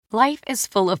Life is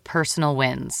full of personal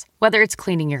wins, whether it's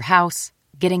cleaning your house,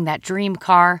 getting that dream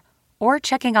car, or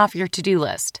checking off your to-do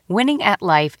list. Winning at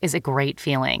life is a great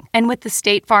feeling. And with the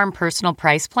State Farm Personal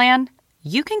Price Plan,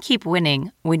 you can keep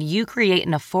winning when you create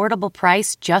an affordable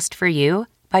price just for you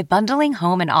by bundling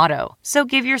home and auto. So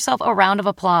give yourself a round of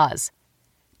applause.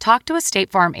 Talk to a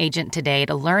State Farm agent today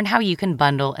to learn how you can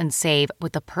bundle and save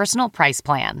with the Personal Price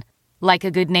Plan. Like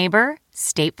a good neighbor,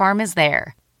 State Farm is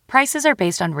there. Prices are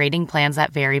based on rating plans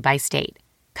that vary by state.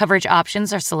 Coverage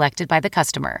options are selected by the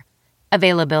customer.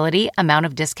 Availability, amount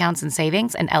of discounts and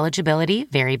savings, and eligibility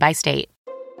vary by state.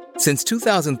 Since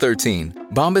 2013,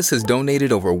 Bombas has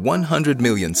donated over 100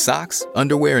 million socks,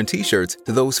 underwear, and T-shirts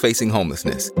to those facing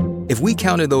homelessness. If we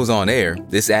counted those on air,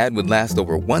 this ad would last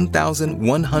over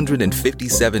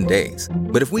 1,157 days.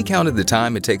 But if we counted the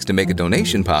time it takes to make a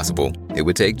donation possible, it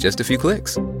would take just a few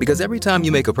clicks. Because every time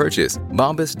you make a purchase,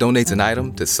 Bombas donates an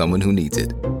item to someone who needs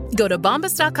it. Go to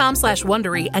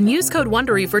bombas.com/Wondery and use code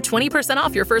Wondery for 20%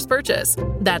 off your first purchase.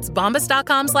 That's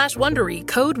bombas.com/Wondery,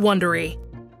 code Wondery.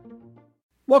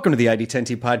 Welcome to the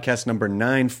ID10T podcast number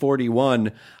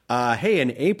 941. Hey,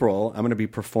 in April, I'm going to be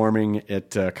performing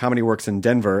at Comedy Works in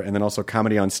Denver and then also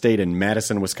Comedy on State in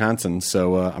Madison, Wisconsin.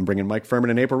 So I'm bringing Mike Furman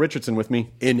and April Richardson with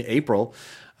me in April.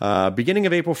 Beginning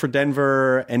of April for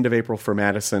Denver, end of April for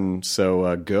Madison.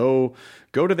 So go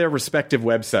to their respective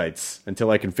websites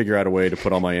until I can figure out a way to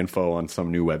put all my info on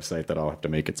some new website that I'll have to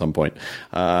make at some point.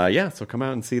 So come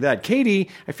out and see that. Katie,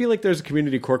 I feel like there's a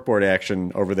community corkboard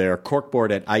action over there.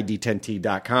 Corkboard at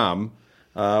id10t.com.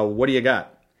 What do you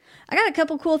got? I got a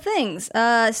couple cool things.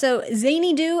 So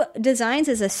Zany Do Designs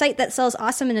is a site that sells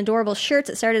awesome and adorable shirts.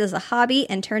 It started as a hobby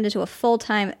and turned into a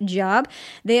full-time job.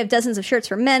 They have dozens of shirts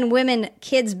for men, women,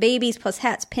 kids, babies, plus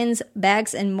hats, pins,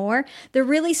 bags, and more. They're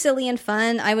really silly and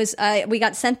fun. We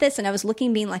got sent this, and I was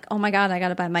looking, being like, oh my god, I got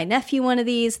to buy my nephew one of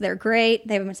these. They're great.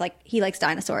 They have he likes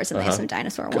dinosaurs, and they have some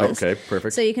dinosaur ones. Okay,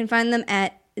 perfect. So you can find them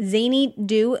at Zany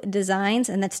Do Designs,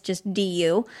 and that's just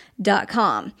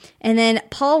du.com. And then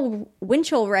Paul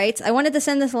Winchell writes, I wanted to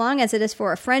send this along as it is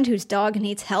for a friend whose dog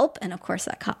needs help. And of course,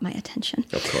 that caught my attention.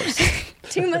 Of course.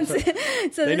 2 months.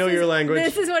 So they know your language.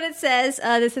 This is what it says.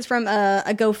 This is from a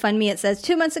GoFundMe. It says,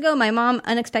 2 months ago, my mom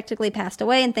unexpectedly passed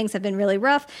away and things have been really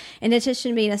rough. In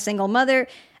addition to being a single mother,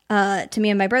 to me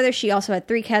and my brother, she also had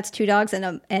 3 cats, 2 dogs,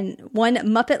 and one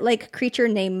Muppet-like creature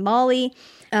named Molly.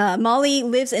 Molly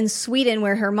lives in Sweden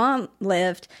where her mom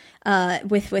lived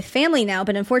with family now.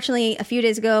 But unfortunately, a few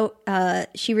days ago,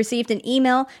 she received an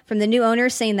email from the new owner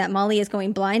saying that Molly is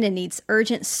going blind and needs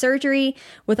urgent surgery.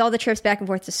 With all the trips back and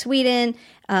forth to Sweden,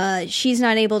 she's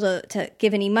not able to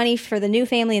give any money for the new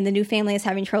family, and the new family is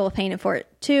having trouble paying for it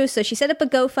too. So she set up a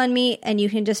GoFundMe, and you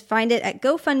can just find it at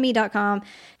GoFundMe.com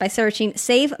by searching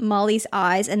Save Molly's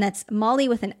Eyes, and that's Molly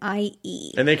with an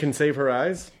I-E. And they can save her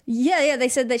eyes? Yeah, they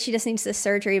said that she just needs the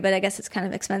surgery, but I guess it's kind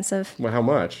of expensive. Well, how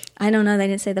much? I don't know. They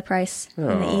didn't say the price in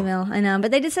the email. I know,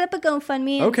 but they did set up a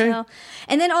GoFundMe. Okay.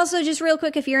 And then also, just real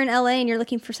quick, if you're in LA and you're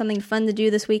looking for something fun to do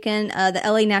this weekend, the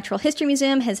LA Natural History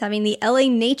Museum is having the LA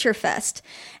Nature Fest.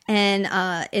 And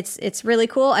it's really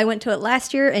cool. I went to it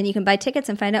last year, and you can buy tickets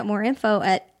and find out more info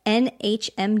at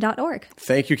nhm.org.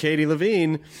 Thank you, Katie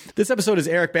Levine. This episode is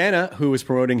Eric Bana, who is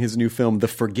promoting his new film, The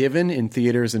Forgiven, in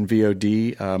theaters and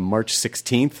VOD March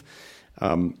 16th.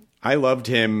 I loved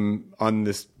him on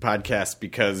this podcast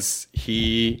because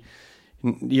he,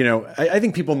 I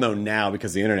think people know now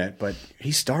because of the internet, but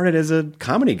he started as a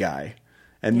comedy guy.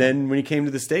 And then when he came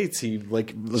to the States, he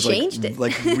changed it.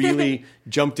 Really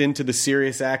jumped into the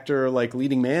serious actor,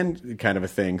 leading man kind of a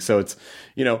thing. So it's,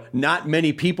 not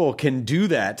many people can do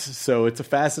that. So it's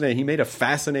he made a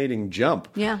fascinating jump.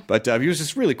 Yeah. But he was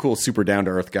just really cool, super down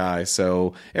to earth guy.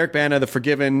 So Eric Bana, The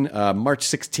Forgiven, March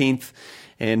 16th.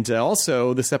 And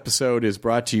also, this episode is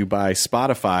brought to you by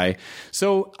Spotify.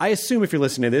 So I assume if you're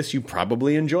listening to this, you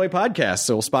probably enjoy podcasts.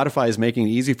 So Spotify is making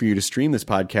it easy for you to stream this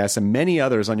podcast and many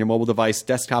others on your mobile device,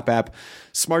 desktop app,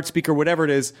 smart speaker, whatever it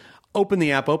is. Open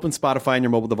the app, open Spotify on your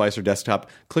mobile device or desktop,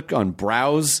 click on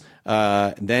Browse,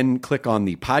 then click on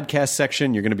the podcast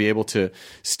section. You're going to be able to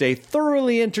stay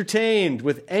thoroughly entertained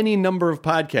with any number of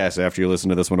podcasts after you listen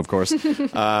to this one, of course.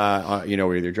 Whether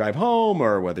you drive home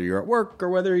or whether you're at work or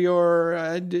whether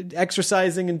you're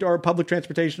exercising or public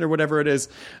transportation or whatever it is.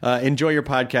 Enjoy your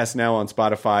podcast now on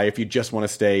Spotify. If you just want to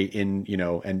stay in,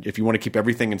 and if you want to keep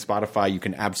everything in Spotify, you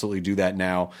can absolutely do that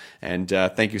now. And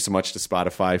thank you so much to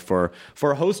Spotify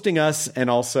for hosting us and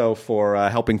also for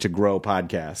helping to grow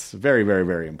podcasts. Very, very,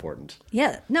 very important.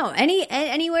 Yeah. No,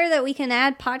 anywhere that we can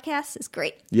add podcasts is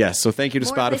great. Yes. So thank you to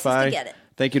More Spotify. places to get it.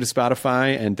 Thank you to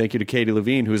Spotify, and thank you to Katie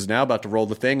Levine, who is now about to roll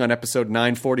the thing on episode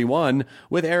 941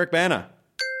 with Eric Bana.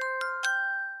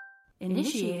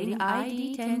 Initiating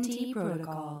ID10T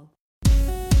protocol.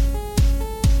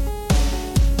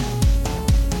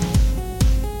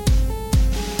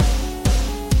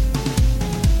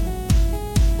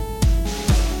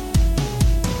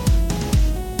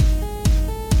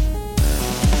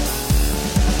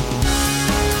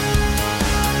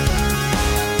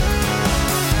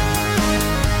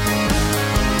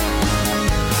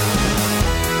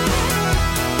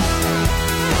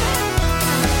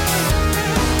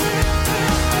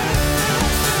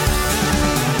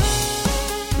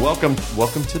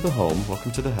 Welcome to the home.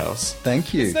 Welcome to the house.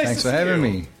 Thank you. Nice Thanks to for see having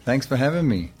you. me. Thanks for having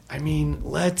me. I mean,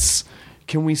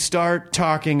 can we start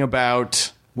talking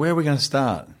about... Where are we going to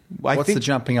start? What's the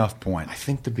jumping off point? I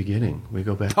think the beginning. We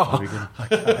go back to the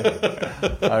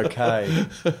beginning. Okay.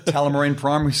 Tullamarine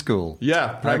Primary School. Yeah,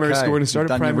 primary school. We're going to start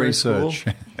at primary school.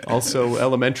 Also,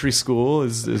 elementary school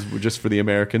is just for the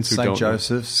Americans who don't St.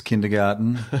 Joseph's,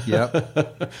 kindergarten.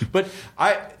 Yep. But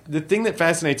the thing that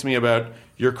fascinates me about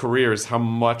your career is how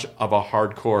much of a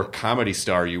hardcore comedy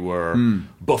star you were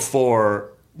before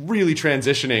really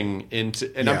transitioning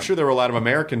into... And I'm sure there were a lot of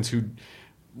Americans who,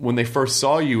 when they first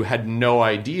saw you, had no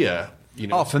idea. You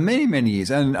know. Oh, for many, many years.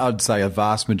 And I'd say a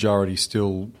vast majority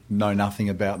still know nothing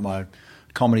about my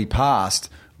comedy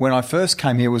past. When I first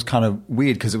came here, it was kind of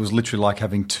weird because it was literally like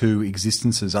having two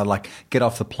existences. I'd like get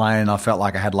off the plane and I felt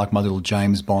like I had like my little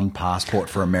James Bond passport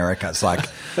for America. It's like,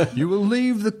 you will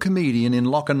leave the comedian in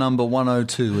locker number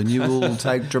 102 and you will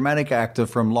take dramatic actor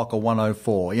from locker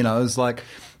 104. You know, it was like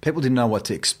people didn't know what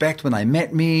to expect when they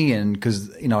met me, and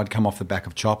because, you know, I'd come off the back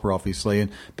of Chopper, obviously,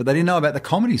 but they didn't know about the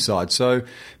comedy side. So,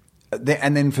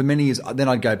 and then for many years, then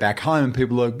I'd go back home and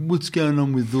people were like, what's going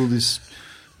on with all this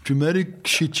dramatic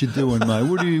shit you're doing, mate?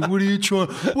 What are you trying?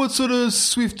 What sort of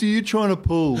Swift are you trying to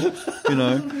pull? You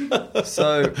know.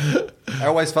 So I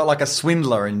always felt like a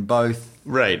swindler in both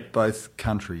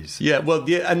countries. Yeah, well,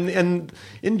 yeah, and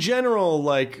in general,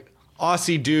 like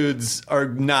Aussie dudes are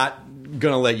not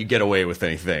gonna let you get away with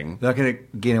anything. They're not gonna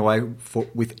get away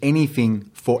with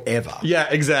anything forever. Yeah,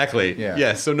 exactly.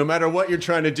 Yeah. So no matter what you're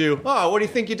trying to do, what do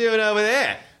you think you're doing over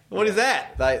there? What is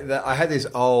that? I had this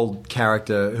old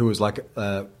character who was like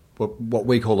what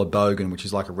we call a bogan, which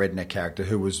is like a redneck character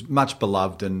who was much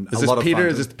beloved and Is a this lot Peter? of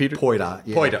fun. Is this Peter? Poiter.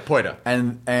 Yeah. Poiter.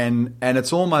 And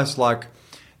it's almost like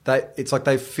it's like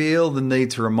they feel the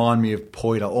need to remind me of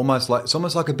Poiter. It's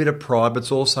almost like a bit of pride, but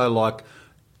it's also like,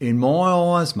 in my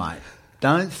eyes, mate,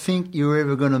 don't think you're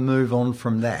ever going to move on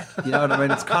from that. You know what I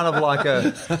mean? It's kind of like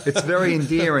it's very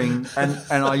endearing. And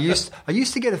I used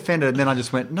to get offended, and then I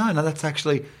just went, no, that's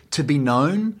actually to be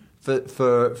known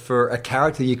for a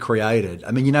character you created.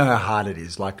 I mean, you know how hard it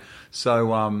is. Like,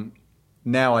 so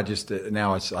now I just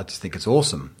think it's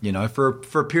awesome. You know, for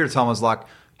a period of time, I was like,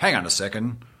 hang on a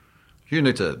second. You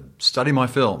need to study my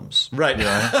films. Right. You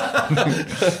know?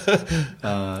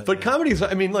 But comedies,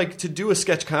 I mean, like, to do a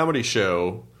sketch comedy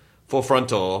show, Full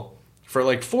Frontal, for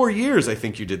like 4 years, I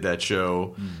think you did that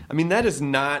show. I mean, that is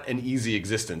not an easy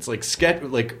existence. Like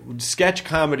sketch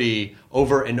comedy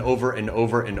over and over and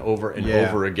over and over and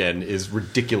over again is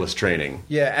ridiculous training.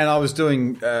 Yeah, and I was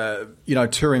doing,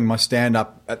 touring my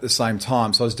stand-up at the same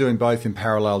time. So I was doing both in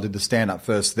parallel. Did the stand-up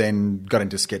first, then got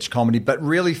into sketch comedy, but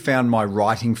really found my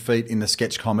writing feet in the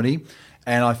sketch comedy.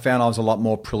 And I found I was a lot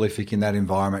more prolific in that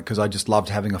environment because I just loved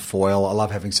having a foil. I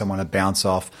love having someone to bounce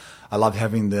off. I loved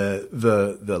having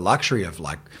the luxury of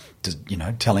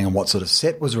telling them what sort of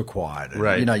set was required.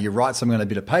 Right. You know, you write something on a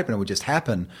bit of paper and it would just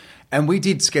happen. And we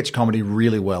did sketch comedy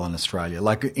really well in Australia.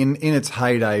 Like in its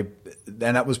heyday,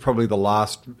 and that was probably the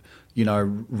last,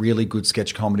 really good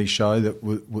sketch comedy show that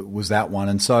was that one.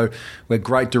 And so we're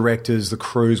great directors. The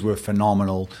crews were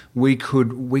phenomenal. We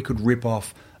could rip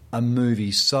off a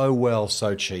movie so well,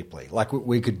 so cheaply. Like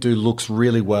we could do looks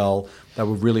really well. They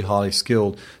were really highly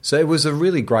skilled. So it was a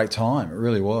really great time. It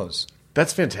really was.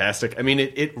 That's fantastic. I mean,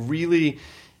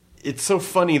 it's so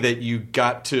funny that you've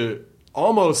gotten to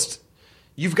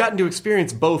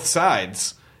experience both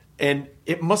sides. And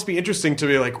it must be interesting to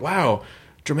be like, wow,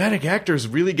 dramatic actors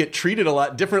really get treated a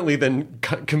lot differently than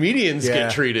comedians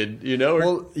get treated, you know?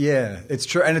 Well, yeah, it's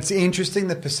true. And it's interesting,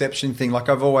 the perception thing. Like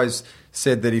I've always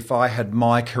said that if I had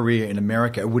my career in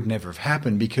America, it would never have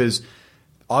happened because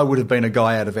I would have been a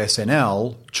guy out of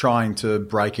SNL trying to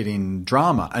break it in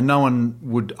drama. And no one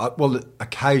would,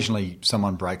 occasionally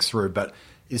someone breaks through, but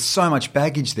there's so much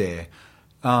baggage there.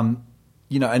 And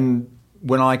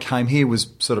when I came here was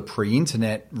sort of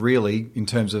pre-internet, really, in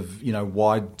terms of,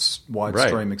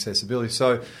 widestream accessibility.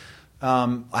 So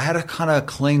I had a kind of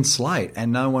clean slate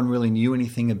and no one really knew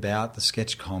anything about the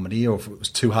sketch comedy or if it was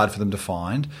too hard for them to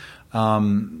find.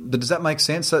 But does that make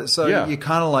sense? So Yeah. you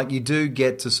kind of like, you do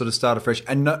get to sort of start afresh.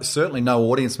 And certainly no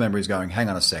audience member is going, hang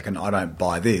on a second, I don't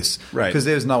buy this. Right. Because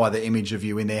there's no other image of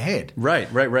you in their head. Right.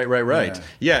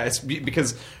 Yeah, it's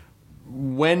because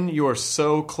when you're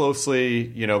so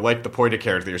closely, like the Poita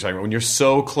character that you're talking about, when you're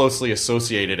so closely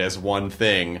associated as one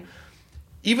thing,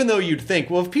 even though you'd think,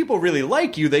 well, if people really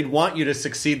like you, they'd want you to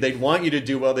succeed, they'd want you to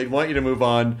do well, they'd want you to move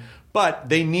on. But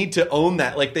they need to own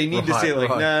that. Like, they need to say, like,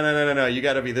 no, you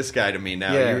got to be this guy to me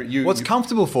now. Yeah. What's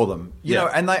comfortable for them, you know,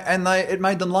 and they it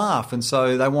made them laugh, and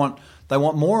so they want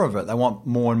more of it. They want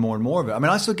more and more and more of it. I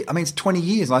mean, it's 20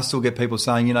 years, and I still get people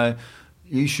saying,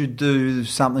 you should do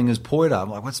something as Poita. I'm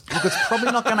like, it's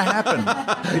probably not going to happen.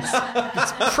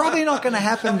 It's probably not going to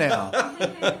happen now.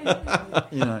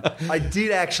 I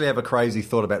did actually have a crazy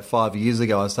thought about 5 years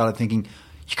ago. I started thinking,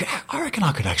 I reckon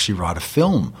I could actually write a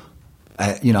film.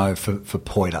 For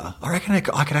Poita. I reckon I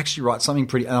could actually write something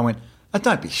pretty... And I went,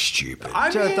 don't be stupid.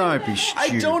 Don't be stupid.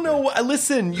 I don't know.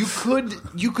 Listen, you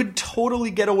could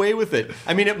totally get away with it.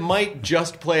 I mean, it might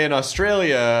just play in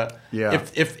Australia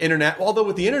if internet... Although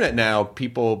with the internet now,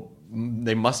 people...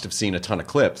 They must have seen a ton of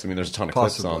clips. I mean, there's a ton of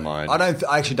clips online. I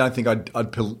actually don't think I'd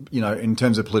in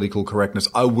terms of political correctness,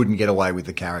 I wouldn't get away with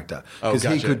the character because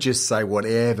he could just say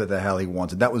whatever the hell he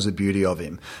wanted. That was the beauty of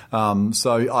him.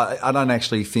 So I don't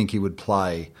actually think he would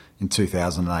play in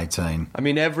 2018. I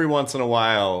mean, every once in a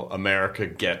while, America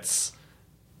gets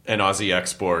an Aussie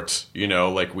export.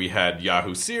 Like we had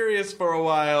Yahoo Serious for a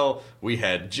while. We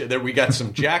got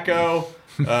some Jacko.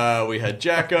 We had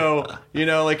Jacko,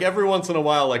 like every once in a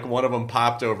while, like one of them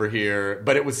popped over here,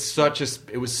 but it was such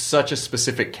a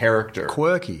specific character,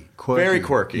 quirky, very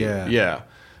quirky, yeah.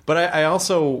 But I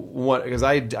also want, because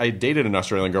I dated an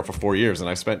Australian girl for 4 years, and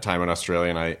I spent time in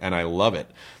Australia, and I love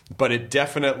it. But it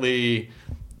definitely,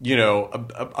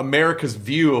 America's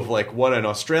view of like what an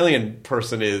Australian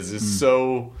person is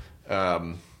so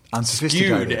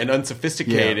unsophisticated skewed and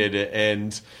unsophisticated,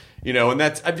 and. And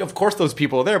that's, of course, those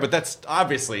people are there, but that's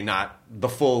obviously not the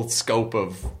full scope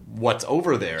of what's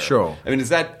over there. Sure. I mean, is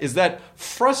that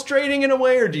frustrating in a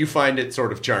way, or do you find it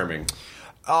sort of charming?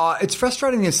 It's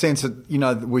frustrating in the sense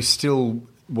that, we still,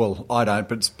 well, I don't,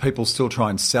 but people still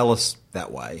try and sell us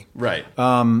that way. Right.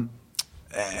 But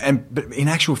in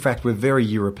actual fact, we're very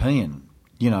European,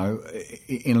 in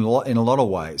a lot of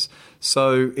ways.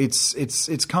 So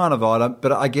it's kind of odd,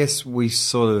 but I guess we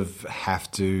sort of have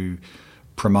to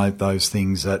promote those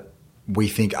things that we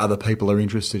think other people are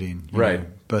interested in. Right.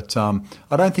 But I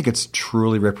don't think it's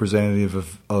truly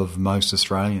representative of most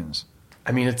Australians.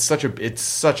 I mean, it's such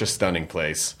a stunning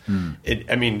place.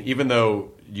 I mean, even though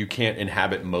you can't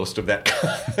inhabit most of that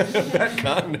that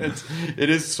continent, it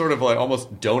is sort of like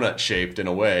almost donut shaped in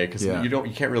a way, because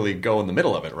you can't really go in the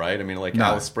middle of it, right? I mean, like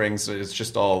Alice Springs is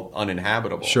just all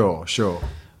uninhabitable. Sure.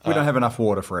 We don't have enough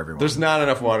water for everyone. There's not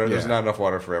enough water. There's not enough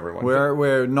water for everyone.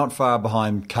 We're not far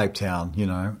behind Cape Town,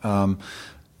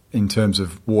 in terms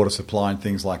of water supply and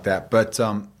things like that. But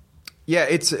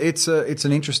it's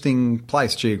an interesting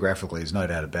place geographically. There's no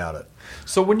doubt about it.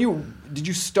 So when you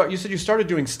said you started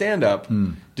doing stand up.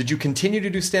 Did you continue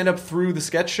to do stand up through the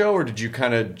sketch show, or did you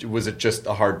was it just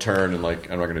a hard turn and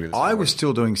like I'm not going to do this? I was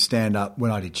still doing stand up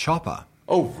when I did Chopper.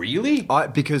 Oh, really?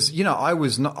 Because I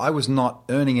was not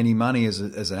earning any money as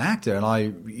an actor, and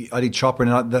I did Chopper,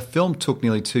 and the film took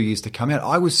nearly 2 years to come out.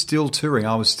 I was still touring.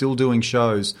 I was still doing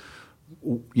shows,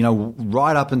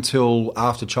 right up until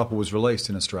after Chopper was released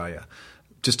in Australia,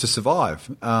 just to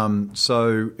survive.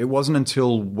 So it wasn't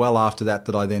until well after that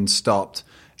I then stopped,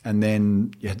 and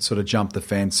then had sort of jumped the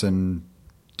fence and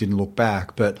didn't look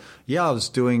back. But yeah, I was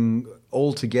doing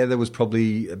altogether was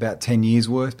probably about 10 years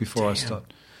worth before I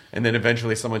stopped. And then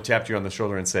eventually someone tapped you on the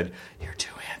shoulder and said, "You're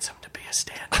too handsome to be a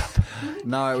stand-up."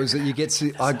 No, it was that you get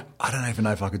to... I don't even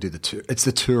know if I could do the tour. It's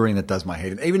the touring that does my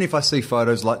head in. Even if I see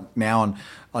photos like now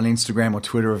on Instagram or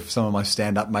Twitter of some of my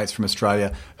stand-up mates from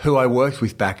Australia who I worked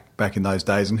with back in those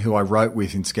days and who I wrote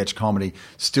with in sketch comedy,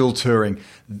 still touring,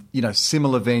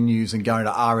 similar venues and going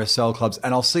to RSL clubs,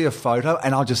 and I'll see a photo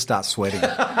and I'll just start sweating.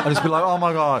 I'll just be like, oh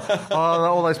my God,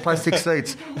 all those plastic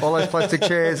seats, all those plastic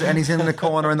chairs, and he's in the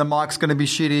corner and the mic's going to be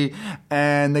shitty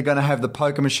and they're going to have the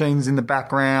poker machines in the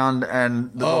background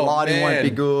and the lighting won't be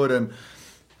good and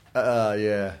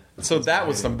yeah. So that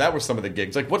was some of the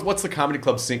gigs. Like, what's the comedy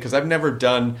club scene? Because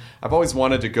I've always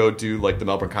wanted to go do like the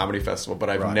Melbourne Comedy Festival, but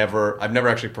I've never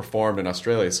actually performed in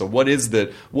Australia. So what is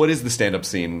the stand up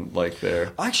scene like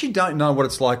there? I actually don't know what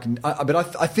it's like, but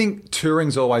I think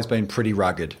touring's always been pretty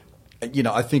rugged.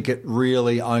 I think it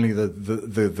really only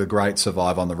the great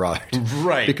survive on the road,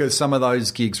 right? Because some of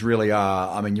those gigs really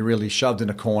are. I mean, you're really shoved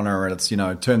in a corner, and it's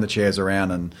turn the chairs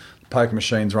around and poker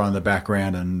machines running in the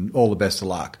background, and all the best of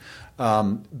luck.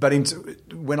 But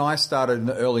when I started in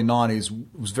the early 90s,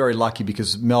 I was very lucky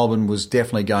because Melbourne was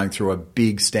definitely going through a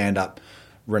big stand-up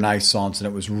renaissance, and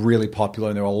it was really popular,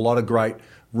 and there were a lot of great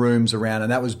rooms around,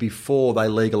 and that was before they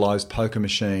legalised poker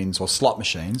machines or slot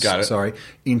machines,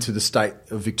 into the state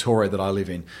of Victoria that I live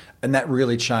in. And that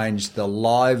really changed the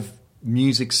live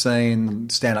music scene,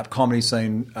 stand-up comedy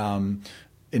scene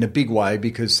in a big way,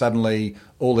 because suddenly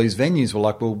all these venues were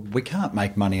like, well, we can't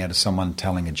make money out of someone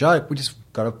telling a joke. We just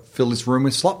got to fill this room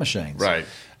with slot machines. Right.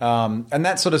 And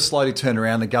that sort of slowly turned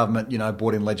around. The government,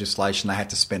 brought in legislation. They had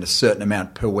to spend a certain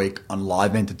amount per week on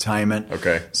live entertainment,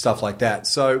 stuff like that.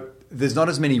 So there's not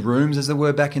as many rooms as there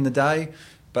were back in the day,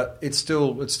 but it's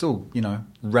still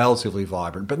relatively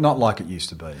vibrant, but not like it used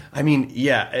to be. I mean,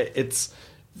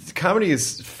 comedy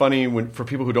is funny for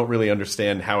people who don't really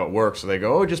understand how it works. So they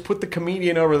go, just put the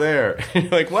comedian over there. And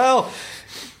you're like, well,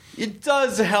 it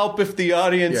does help if the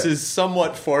audience is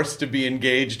somewhat forced to be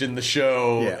engaged in the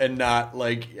show and not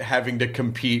like having to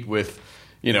compete with,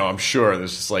 I'm sure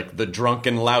there's just like the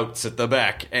drunken louts at the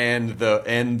back and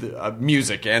the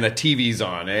music and a TV's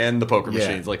on and the poker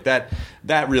machines like that.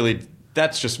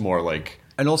 That's just more like.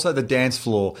 And also the dance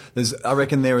floor. I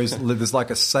reckon there's like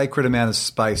a sacred amount of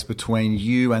space between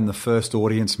you and the first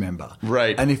audience member.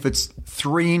 Right. And if it's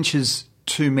 3 inches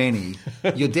too many,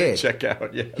 you're dead. Check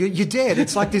out, You're dead.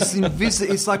 It's like this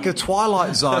it's like a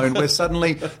Twilight Zone where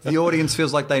suddenly the audience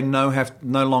feels like they no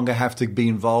longer have to be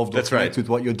involved or connect with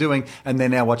what you're doing, and they're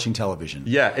now watching television.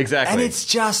 Yeah, exactly. And it's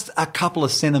just a couple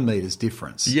of centimeters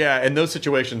difference. Yeah, in those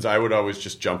situations, I would always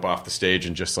just jump off the stage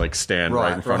and just like stand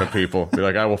right in front of people. Be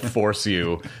like, I will force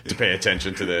you to pay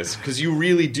attention to this, because you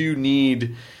really do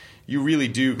kind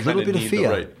of need fear. the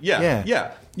right.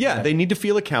 Yeah, they need to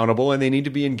feel accountable, and they need to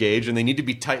be engaged, and they need to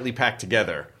be tightly packed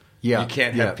together. Yeah, you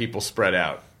can't have people spread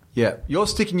out. Yeah, you're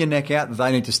sticking your neck out,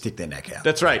 they need to stick their neck out.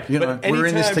 That's right. We're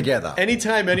in this together.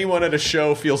 Anytime anyone at a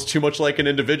show feels too much like an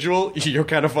individual, you're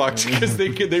kind of fucked, because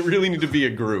they really need to be a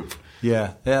group.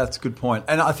 Yeah, that's a good point.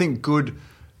 And I think good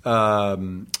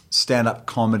stand-up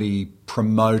comedy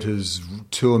promoters,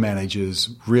 tour managers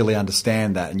really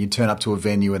understand that. And you turn up to a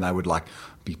venue and they would like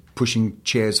be pushing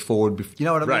chairs forward. You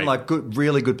know what I mean? Like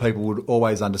really good people would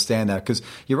always understand that, because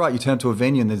you're right. You turn up to a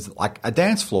venue and there's like a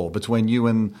dance floor between you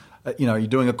and you're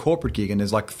doing a corporate gig and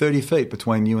there's like 30 feet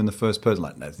between you and the first person.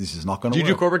 Like, no, this is not going to work. Did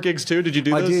you do corporate gigs too? Did you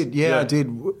do those? I did. Yeah, I did.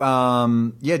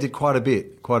 I did quite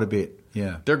a bit.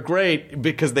 Yeah. They're great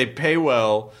because they pay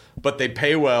well, but they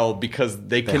pay well because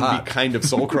they can be kind of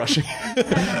soul-crushing.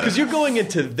 Because you're going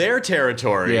into their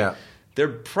territory. Yeah. They're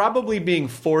probably being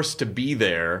forced to be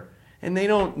there, and they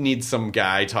don't need some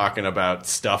guy talking about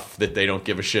stuff that they don't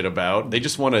give a shit about. They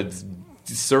just want to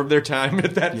serve their time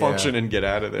at that function and get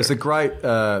out of there. There's a great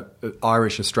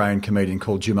Irish-Australian comedian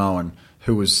called Jim Owen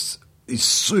who is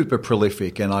super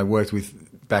prolific, and I worked with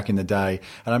back in the day.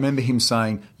 And I remember him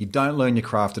saying, you don't learn your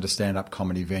craft at a stand-up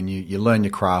comedy venue. You learn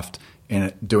your craft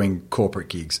in doing corporate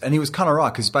gigs. And he was kind of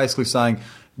right, because he's basically saying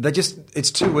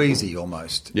it's too easy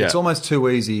almost. Yeah. It's almost too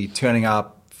easy turning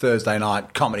up Thursday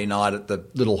night, comedy night at the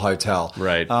little hotel.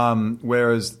 Right.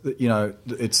 Whereas,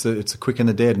 it's a quick and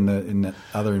the dead in that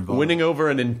other environment. Winning over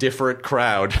an indifferent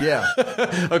crowd. Yeah.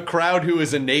 A crowd who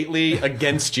is innately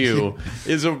against you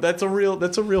that's a real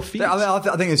feat. I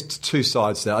think there's two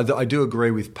sides to that. I do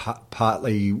agree with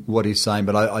partly what he's saying,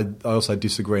 but I also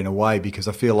disagree in a way, because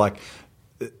I feel like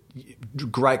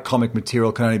great comic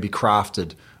material can only be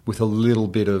crafted with a little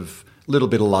bit of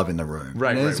love in the room.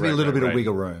 Right. There needs to be a little bit of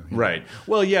wiggle room. Right.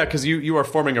 Well, yeah, because you are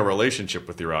forming a relationship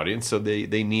with your audience, so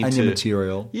they need and your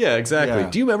material. Yeah, exactly. Yeah.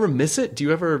 Do you ever miss it? Do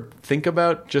you ever think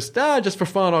about just for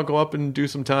fun, I'll go up and do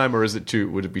some time, or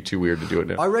would it be too weird to do it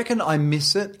now? I reckon I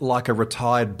miss it like a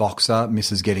retired boxer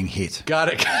misses getting hit.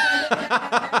 Got it.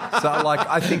 So,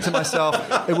 I think to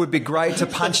myself, it would be great to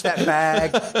punch that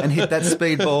bag and hit that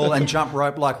speedball and jump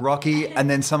rope like Rocky, and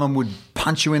then someone would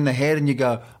punch you in the head and you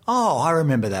go, oh, I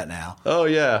remember that now. Oh,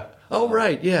 yeah. Oh,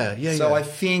 right. Yeah. So I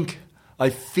think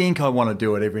I want to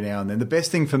do it every now and then. The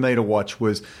best thing for me to watch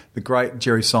was the great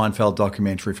Jerry Seinfeld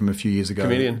documentary from a few years ago.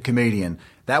 Comedian.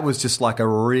 That was just like a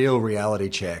real reality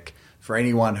check for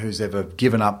anyone who's ever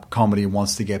given up comedy and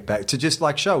wants to get back, to just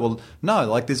show, well,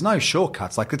 no, there's no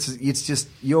shortcuts. It's just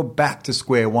you're back to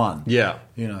square one. Yeah.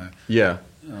 Yeah.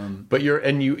 But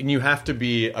you have to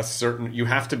be you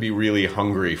have to be really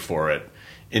hungry for it.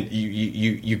 And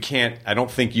you can't. I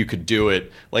don't think you could do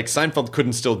it. Like Seinfeld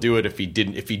couldn't still do it if he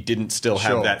didn't still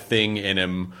have that thing in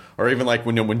him. Or even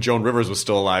when Joan Rivers was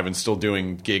still alive and still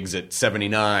doing gigs at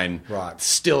 79, right.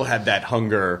 Still had that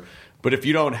hunger. But if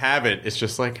you don't have it, it's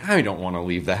just like, I don't want to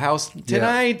leave the house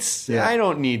tonight. Yeah. I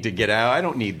don't need to get out. I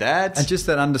don't need that. And just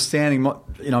that understanding,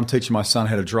 I'm teaching my son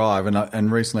how to drive,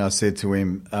 and recently I said to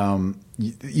him,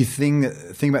 you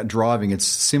think about driving, it's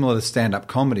similar to stand-up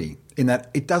comedy in that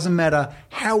it doesn't matter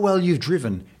how well you've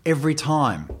driven every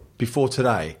time before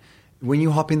today. When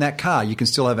you hop in that car, you can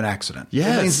still have an accident.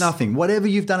 Yes. It means nothing. Whatever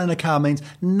you've done in a car means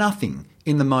nothing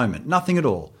in the moment. Nothing at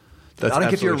all. That's I don't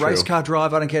care if you're a absolutely race true. car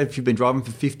driver. I don't care if you've been driving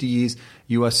for 50 years.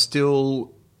 You are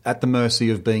still at the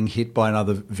mercy of being hit by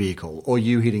another vehicle or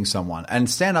you hitting someone. And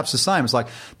stand-up's the same. It's like,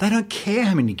 they don't care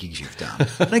how many gigs you've done.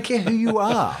 They don't care who you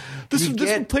are. This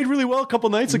played really well a couple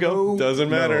nights ago.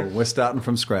 Doesn't matter. No, we're starting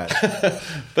from scratch.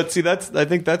 But see, I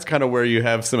think that's kind of where you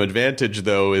have some advantage,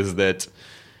 though, is that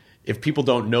if people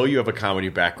don't know you have a comedy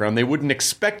background, they wouldn't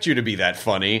expect you to be that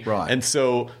funny. Right. And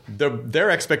so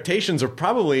their expectations are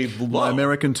probably low. My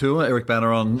American tour, Eric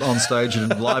Banner on stage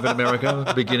and live in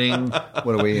America, beginning,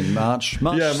 what are we in, March?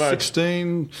 Yeah, March.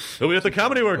 16. He'll be at the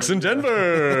Comedy Works in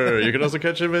Denver. You can also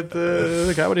catch him at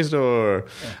the Comedy Store.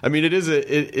 I mean, it is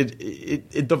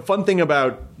the fun thing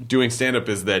about doing stand-up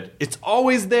is that it's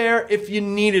always there if you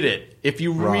needed it. If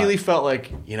you really felt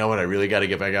like, you know what, I really got to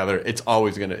get back out there, it's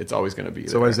always gonna be there.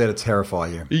 It's always there to terrify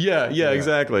you. Yeah,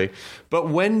 exactly. But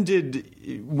when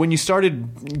you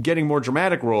started getting more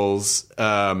dramatic roles,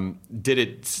 did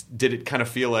it kind of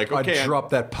feel like, okay, I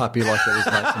dropped that puppy like that was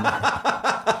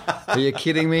like Are you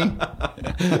kidding me? Well,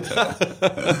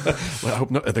 I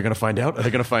hope not. Are they going to find out? Are they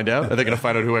going to find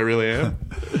out who I really am?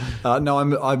 No,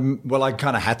 I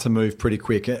kind of had to move pretty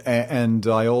quick, and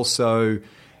I also,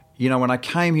 when I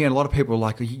came here, a lot of people were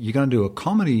like, "You're going to do a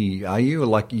comedy, are you?" Or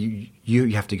like, you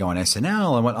have to go on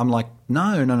SNL. And I'm like,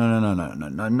 no.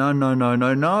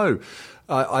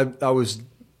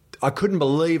 I couldn't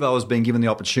believe I was being given the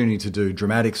opportunity to do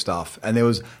dramatic stuff, and there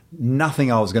was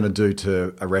nothing I was going to do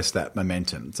to arrest that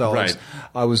momentum. So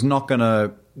I was not going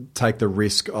to take the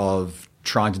risk of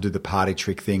trying to do the party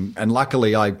trick thing. And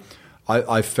luckily,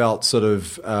 I felt sort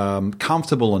of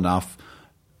comfortable enough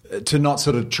to not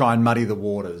sort of try and muddy the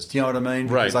waters. Do you know what I mean?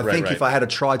 Because I think if I had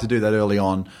tried to do that early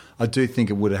on, I do think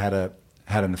it would have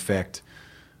had an effect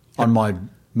on my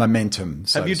momentum.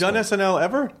 Have you done SNL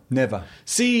ever? Never.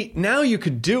 See, now you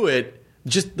could do it.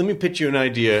 Just let me pitch you an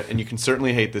idea, and you can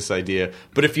certainly hate this idea.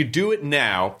 But if you do it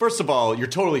now, first of all, you're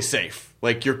totally safe.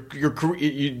 Like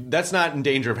that's not in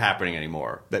danger of happening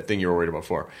anymore. That thing you were worried about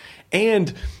before,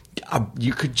 and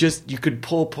you could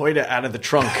pull Poita out of the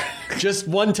trunk just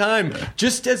one time,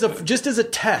 just as a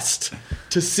test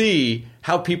to see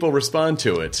how people respond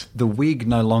to it. The wig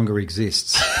no longer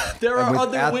exists. There are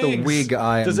other wigs. Without the wig,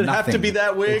 I am Does it nothing. have to be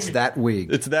that wig? It's that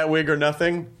wig. It's that wig or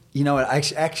nothing? You know what?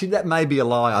 Actually, that may be a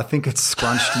lie. I think it's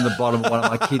scrunched in the bottom of one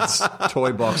of my kids'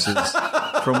 toy boxes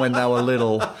from when they were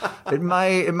little. It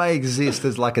may exist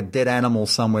as like a dead animal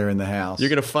somewhere in the house. You're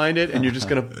gonna find it, and you're just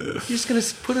gonna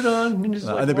put it on, and,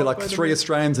 there'll be like 3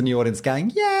 Australians in the audience going,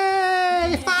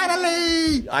 "Yay!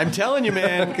 Finally!" I'm telling you,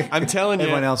 man. I'm telling you.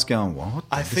 Everyone else going, "What?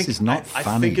 This is not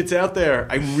funny." I think it's out there.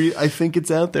 I think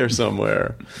it's out there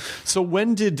somewhere. So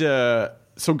when did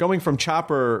so going from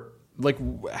Chopper? Like,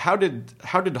 how did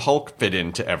Hulk fit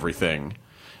into everything?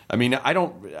 I mean, I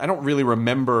don't really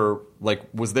remember. Like,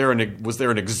 was there an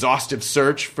exhaustive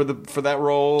search for that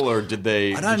role, or did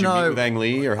you meet with Ang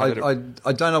Lee, or how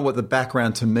I don't know what the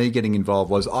background to me getting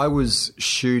involved was. I was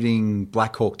shooting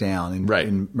Black Hawk Down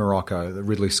in Morocco, the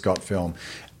Ridley Scott film,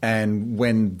 and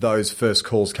when those first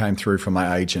calls came through from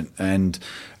my agent, and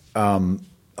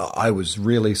I was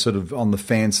really sort of on the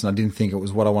fence, and I didn't think it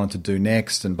was what I wanted to do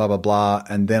next, and blah, blah, blah.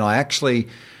 And then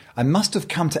I must have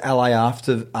come to LA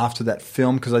after that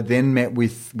film, because I then met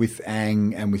with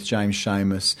Ang and with James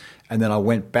Seamus, and then I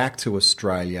went back to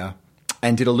Australia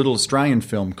and did a little Australian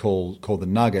film called The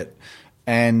Nugget.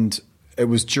 And it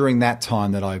was during that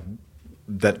time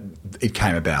that it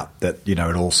came about, that, it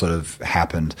all sort of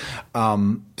happened.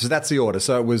 So that's the order.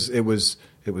 So it was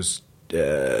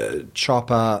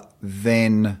Chopper,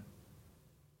 then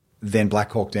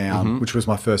Black Hawk Down, which was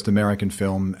my first American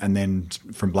film, and then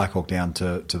from Black Hawk Down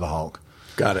to the Hulk.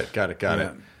 Got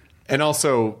it. And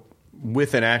also,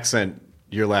 with an accent,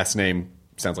 your last name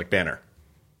sounds like Banner.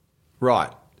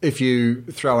 Right. If you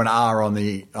throw an R on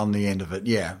the end of it,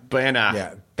 yeah. Banner.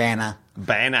 Yeah, Banner.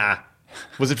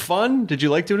 Was it fun? Did you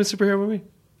like doing a superhero movie?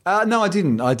 No, I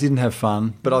didn't. I didn't have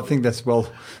fun, but I think that's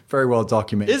very well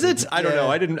documented. Is it? I don't know.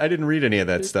 I didn't read any of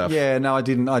that stuff. Yeah, no, I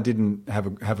didn't. I didn't have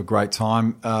a great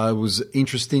time. It was an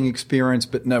interesting experience,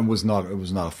 but no, it was not. It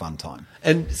was not a fun time.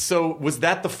 And so, was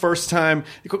that the first time?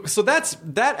 So that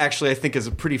actually, I think, is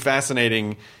pretty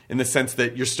fascinating in the sense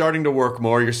that you're starting to work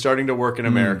more. You're starting to work in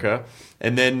America,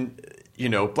 and then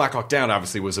Black Hawk Down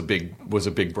obviously was a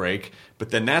big break, but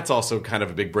then that's also kind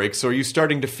of a big break. So are you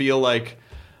starting to feel like,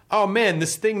 oh man,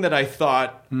 this thing that I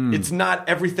thought it's not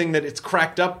everything that it's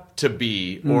cracked up to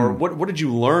be, or what did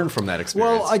you learn from that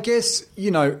experience? Well, I guess,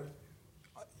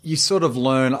 you sort of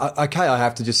learn, okay, I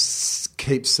have to just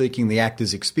keep seeking the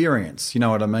actor's experience. You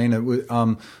know what I mean? It was,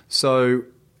 so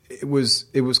it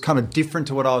was kind of different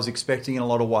to what I was expecting in a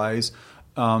lot of ways.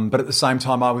 But at the same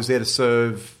time, I was there to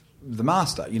serve the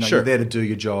master. Sure. You're there to do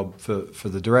your job for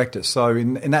the director. So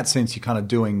in that sense, you're kind of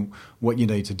doing what you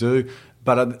need to do.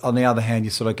 But on the other hand,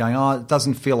 you're sort of going, it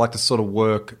doesn't feel like the sort of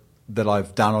work that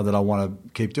I've done or that I want to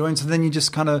keep doing. So then you're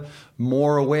just kind of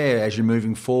more aware as you're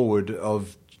moving forward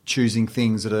of choosing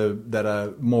things that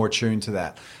are more attuned to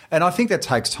that. And I think that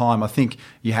takes time. I think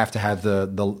you have to have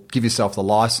give yourself the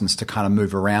license to kind of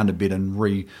move around a bit and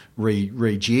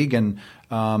rejig.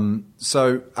 And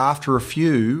so after a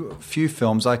few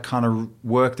films, I kind of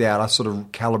worked out, I sort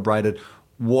of calibrated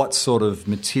what sort of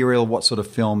material, what sort of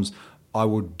films I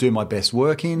would do my best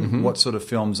work in, what sort of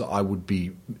films I would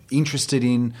be interested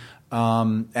in,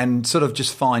 and sort of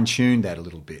just fine-tuned that a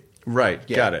little bit. Right,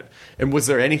 Yeah. Got it. And was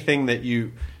there anything that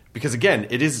because again,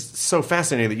 it is so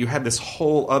fascinating that you had this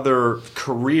whole other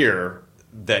career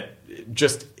that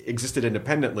just existed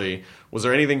independently. Was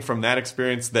there anything from that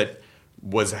experience that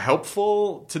was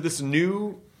helpful to this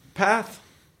new path?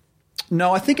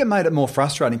 No, I think it made it more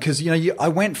frustrating because, I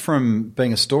went from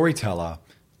being a storyteller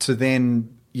to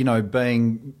then,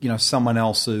 being, someone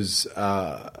else's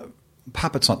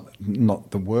puppet's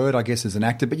not the word, I guess, as an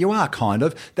actor, but you are kind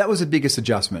of. That was the biggest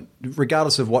adjustment,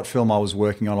 regardless of what film I was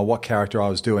working on or what character I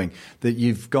was doing, that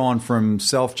you've gone from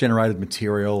self-generated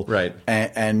material right.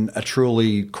 and a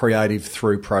truly creative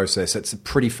through process. It's a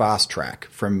pretty fast track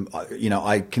from,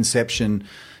 conception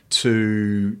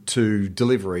to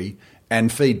delivery and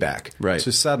feedback. Right.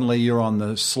 So suddenly you're on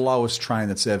the slowest train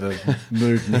that's ever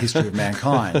moved in the history of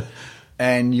mankind.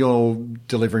 And you're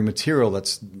delivering material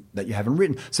that you haven't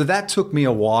written. So that took me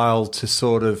a while to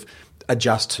sort of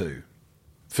adjust to,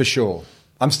 for sure.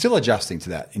 I'm still adjusting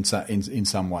to that in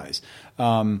some ways.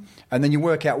 And then you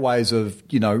work out ways of,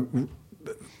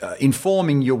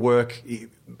 informing your work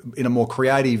in a more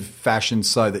creative fashion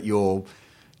so that you're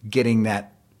getting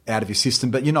that out of your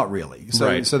system, but you're not really. So,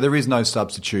 right. So there is no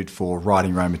substitute for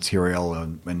writing your own material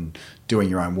and doing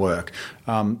your own work.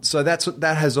 So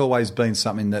that has always been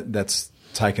something that's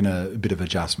taken a bit of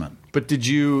adjustment. But did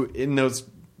you, in those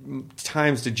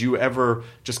times, did you ever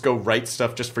just go write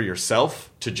stuff just for yourself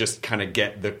to just kind of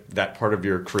get that part of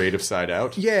your creative side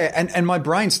out? Yeah, and my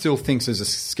brain still thinks as a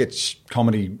sketch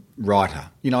comedy writer.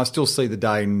 I still see the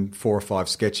day in 4 or 5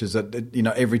 sketches that,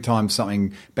 every time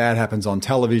something bad happens on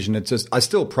television, I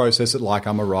still process it like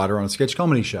I'm a writer on a sketch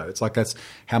comedy show. It's like that's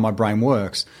how my brain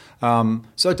works.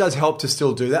 So it does help to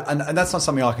still do that. And that's not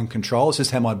something I can control. It's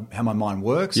just how my mind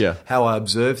works, how I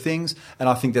observe things. And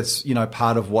I think that's,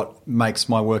 part of what makes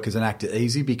my work as an actor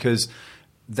easy because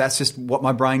that's just what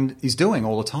my brain is doing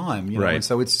all the time. Right. And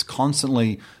so it's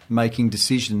constantly making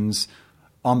decisions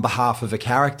on behalf of a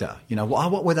character.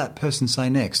 What would that person say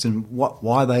next? And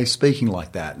why are they speaking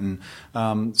like that? And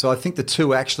so I think the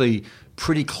two are actually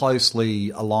pretty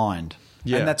closely aligned.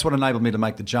 Yeah. And that's what enabled me to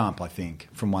make the jump, I think,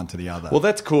 from one to the other. Well,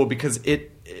 that's cool because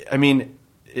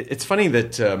it's funny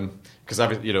that because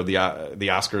obviously the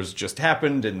Oscars just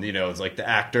happened and it's like the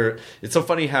actor. It's so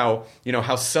funny how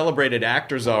how celebrated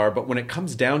actors are, but when it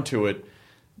comes down to it,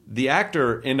 the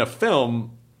actor in a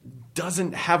film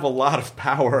doesn't have a lot of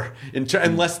power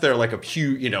unless they're like a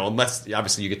huge, unless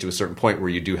obviously you get to a certain point where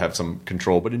you do have some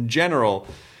control, but in general.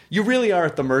 You really are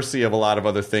at the mercy of a lot of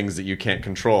other things that you can't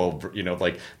control,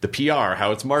 like the PR,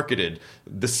 how it's marketed,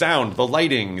 the sound, the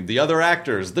lighting, the other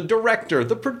actors, the director,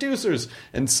 the producers.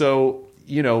 And so,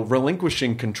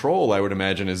 relinquishing control, I would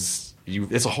imagine, it's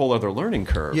a whole other learning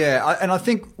curve. Yeah, and I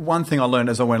think one thing I learned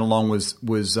as I went along was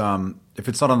if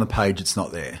it's not on the page, it's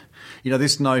not there.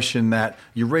 This notion that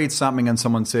you read something and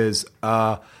someone says,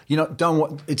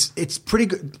 it's pretty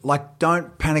good. Like,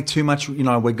 don't panic too much. We're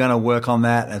going to work on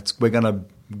that. We're going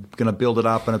to build it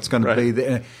up and it's going to be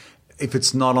there. If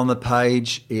it's not on the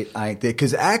page, it ain't there.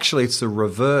 Because actually it's the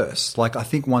reverse. Like I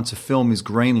think once a film is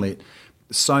greenlit,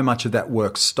 so much of that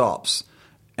work stops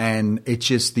and it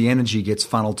just the energy gets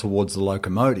funneled towards the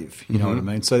locomotive. You know what I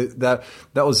mean? So that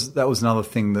was another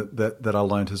thing that I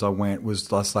learned as I went was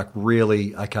just like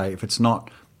really, okay, if it's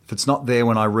not there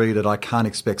when I read it, I can't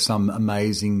expect some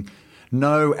amazing.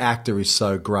 No actor is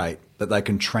so great that they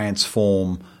can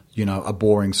transform a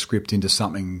boring script into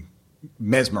something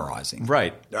mesmerizing.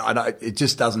 Right. It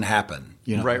just doesn't happen.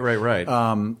 Right.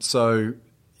 So,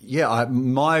 yeah,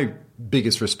 my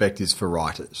biggest respect is for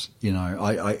writers. You know,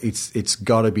 it's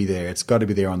got to be there. It's got to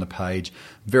be there on the page.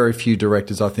 Very few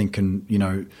directors, I think, can, you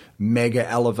know, mega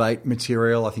elevate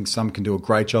material. I think some can do a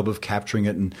great job of capturing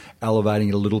it and elevating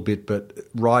it a little bit, but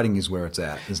writing is where it's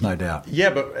at. There's no doubt. Yeah,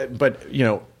 but you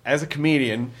know, as a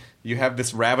comedian, you have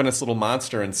this ravenous little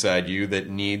monster inside you that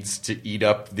needs to eat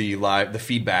up the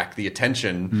feedback, the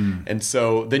attention. And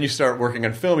so then you start working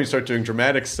on film, you start doing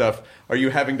dramatic stuff. Are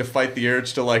you having to fight the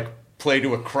urge to like play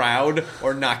to a crowd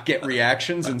or not get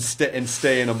reactions and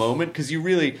stay in a moment? Because you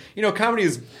really, you know, comedy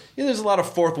is, you know, there's a lot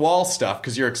of fourth wall stuff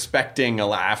because you're expecting a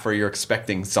laugh or you're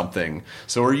expecting something.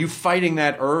 So are you fighting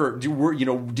that urge?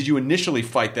 Did you initially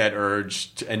fight that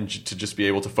urge to just be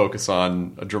able to focus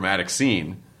on a dramatic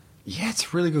scene? Yeah, it's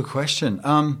a really good question.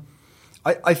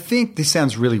 I think this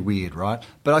sounds really weird, right?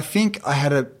 But I think I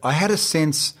had a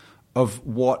sense of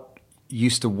what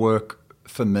used to work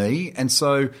for me, and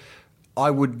so I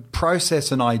would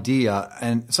process an idea,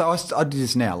 and so I do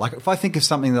this now. Like if I think of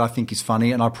something that I think is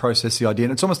funny and I process the idea,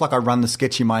 and it's almost like I run the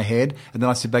sketch in my head, and then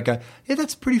I sit back and go, yeah,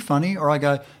 that's pretty funny, or I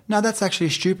go, no, that's actually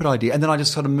a stupid idea, and then I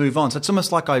just sort of move on. So it's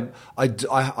almost like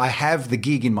I have the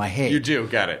gig in my head. You do,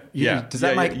 got it. Yeah. Does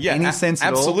that make any sense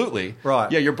at all? Absolutely.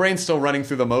 Right. Yeah, your brain's still running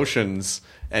through the motions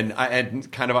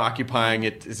and kind of occupying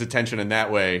its attention in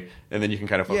that way, and then you can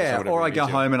kind of focus on whatever or I go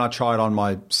home and I try it on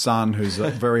my son, who's a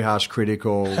very harsh critic,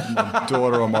 or my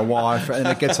daughter or my wife, and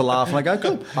it gets a laugh, and I go,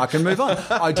 good, I can move on.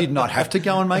 I did not have to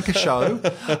go and make a show.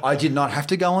 I did not have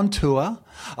to go on tour.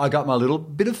 I got my little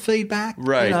bit of feedback.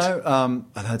 Right. You know,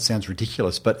 I know it sounds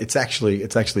ridiculous, but it's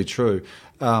actually true.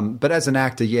 But as an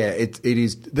actor, yeah, it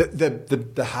is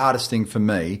the hardest thing for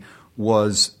me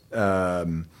was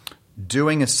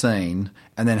doing a scene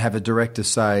and then have a director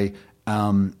say,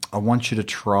 I want you to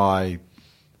try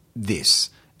this.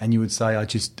 And you would say, I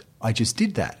just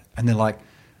did that. And they're like,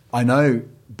 I know,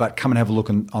 but come and have a look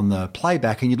on the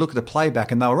playback. And you look at the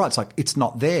playback and they were right. It's like, it's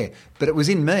not there, but it was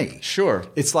in me. Sure.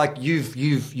 It's like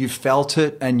you've felt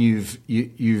it and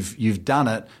you've done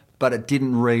it, but it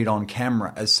didn't read on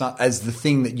camera as the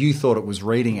thing that you thought it was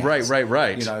reading as.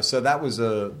 Right. You know, so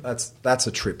that's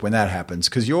a trip when that happens,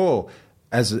 because you're,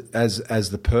 as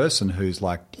the person who's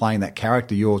like playing that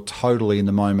character, you're totally in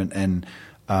the moment and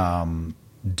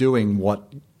doing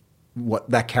what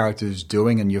that character is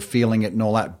doing, and you're feeling it and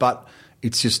all that, but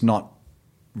it's just not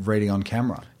reading on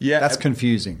camera. Yeah, that's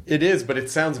confusing. It is, but it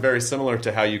sounds very similar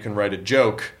to how you can write a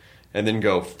joke and then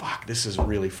go, fuck, this is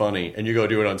really funny, and you go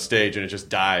do it on stage and it just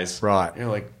dies. Right. And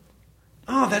you're like,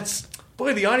 oh,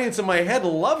 boy, the audience in my head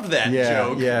loved that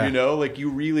joke. Yeah. You know, like you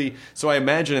really. So I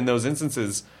imagine in those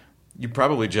instances, you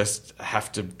probably just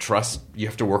have to trust. You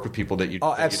have to work with people that you.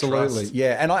 Oh, absolutely, you trust.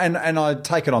 Yeah, and I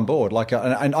take it on board. Like,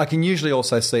 and I can usually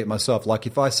also see it myself. Like,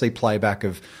 if I see playback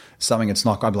of something that's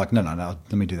not, I'd be like, no,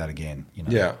 let me do that again. You know,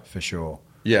 yeah, for sure.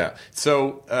 Yeah.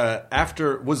 So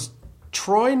was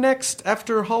Troy next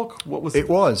after Hulk? What was it?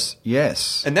 Was,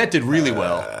 yes, and that did really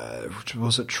well.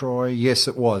 Was it Troy? Yes,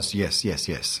 it was. Yes.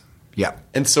 Yeah.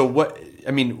 And so what? I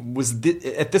mean,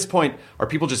 at this point, are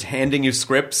people just handing you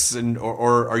scripts,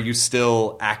 or are you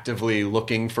still actively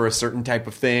looking for a certain type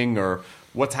of thing, or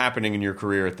what's happening in your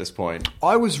career at this point?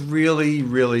 I was really,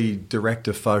 really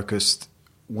director focused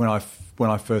when I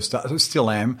first started. I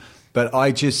still am, but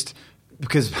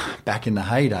because back in the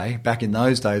heyday, back in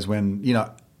those days when, you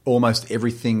know, almost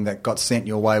everything that got sent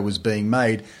your way was being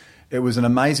made, it was an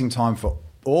amazing time for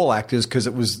all actors, because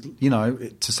it was, you know,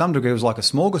 to some degree it was like a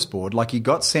smorgasbord. Like, you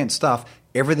got sent stuff,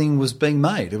 everything was being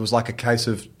made. It was like a case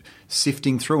of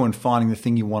sifting through and finding the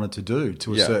thing you wanted to do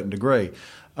to a certain degree.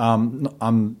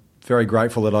 I'm very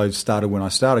grateful that I started when I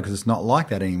started, because it's not like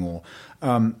that anymore.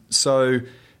 Did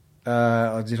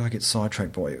I get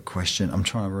sidetracked by your question? I'm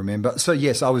trying to remember. So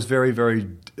yes, I was very, very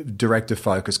director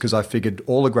focused, because I figured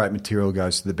all the great material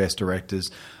goes to the best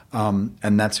directors,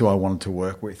 and that's who I wanted to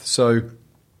work with. So,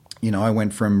 you know, I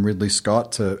went from Ridley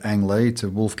Scott to Ang Lee to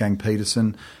Wolfgang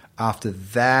Peterson. After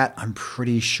that, I'm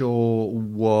pretty sure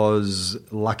was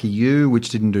Lucky You, which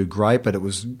didn't do great, but it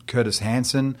was Curtis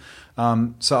Hanson.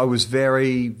 So I was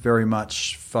very, very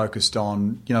much focused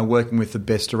on, you know, working with the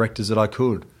best directors that I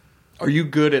could. Are you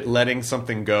good at letting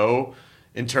something go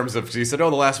in terms of, because you said, oh,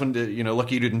 the last one, you know,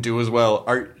 Lucky You didn't do as well.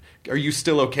 Are you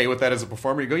still okay with that as a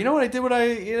performer? You go, you know what, I did what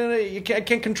I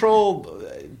can't control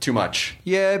too much.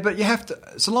 Yeah, but you have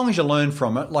to, so long as you learn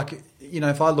from it. Like, you know,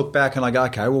 if I look back and I go,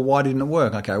 okay, well, why didn't it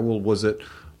work? Okay, well, was it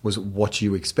what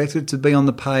you expected to be on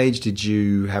the page? Did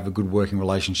you have a good working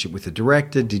relationship with the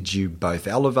director? Did you both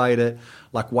elevate it?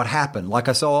 Like, what happened? Like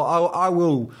I said, I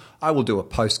will do a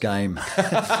post game.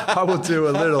 I will do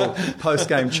a little post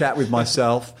game chat with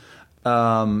myself.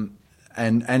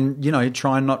 And you know,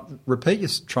 try and not repeat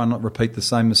the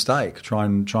same mistake. Try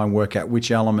and work out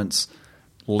which elements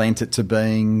lent it to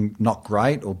being not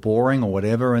great or boring or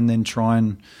whatever, and then try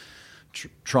and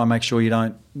make sure you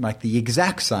don't make the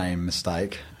exact same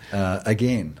mistake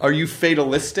again. Are you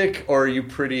fatalistic, or are you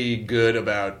pretty good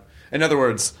about? In other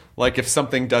words, like if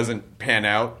something doesn't pan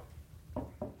out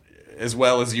as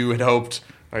well as you had hoped,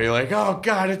 are you like, oh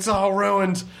God, it's all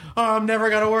ruined? Oh, I'm never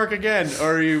going to work again?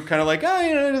 Or are you kind of like, oh,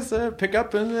 you know, just pick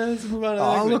up and move on?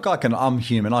 Oh, look, I'm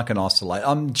human. I can oscillate.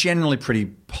 I'm generally pretty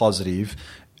positive,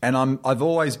 and I've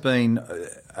always been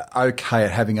okay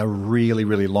at having a really,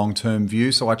 really long-term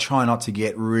view. So I try not to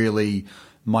get really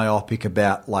myopic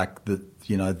about like the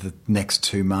next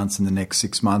 2 months and the next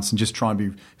 6 months, and just try and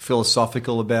be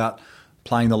philosophical about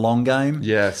playing the long game.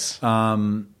 Yes.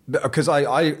 Because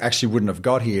I actually wouldn't have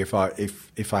got here if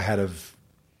I had have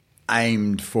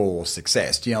aimed for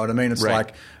success. Do you know what I mean? It's right.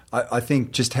 like I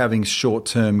think just having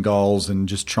short-term goals and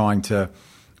just trying to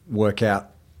work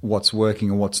out what's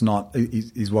working and what's not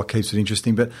is what keeps it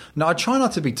interesting. But no, I try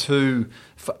not to be too.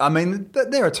 I mean,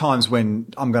 there are times when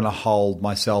I'm going to hold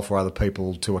myself or other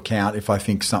people to account if I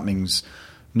think something's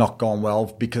not gone well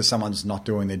because someone's not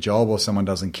doing their job or someone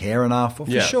doesn't care enough.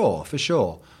 For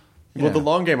sure. Well, the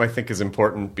long game, I think, is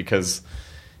important because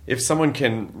if someone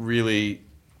can really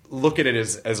look at it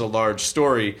as a large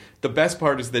story, the best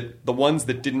part is that the ones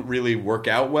that didn't really work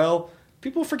out well,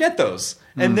 people forget those.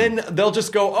 And then they'll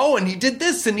just go, oh, and he did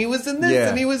this, and he was in this,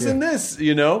 and he was in this,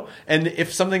 you know? And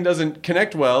if something doesn't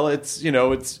connect well, it's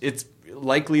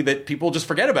likely that people just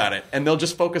forget about it. And they'll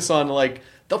just focus on,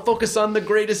 they'll focus on the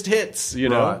greatest hits, you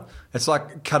know? Right. It's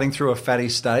like cutting through a fatty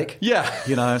steak. Yeah.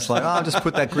 You know, it's like, just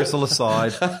put that gristle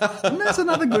aside. And there's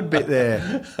another good bit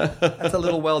there. That's a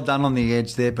little well done on the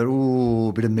edge there, but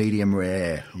a bit of medium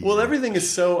rare. Yeah. Well, everything is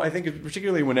so, I think,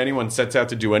 particularly when anyone sets out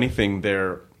to do anything,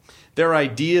 their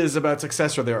ideas about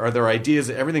success or their ideas,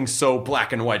 everything's so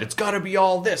black and white. It's got to be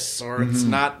all this or it's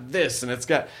not this, and it's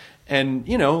got... And,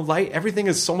 you know, everything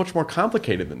is so much more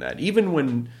complicated than that. Even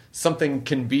when something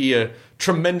can be a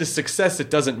tremendous success, it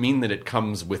doesn't mean that it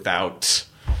comes without,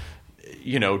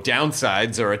 you know,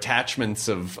 downsides or attachments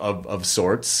of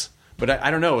sorts. But I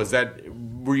don't know.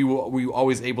 Were you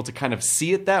always able to kind of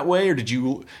see it that way, or did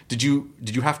you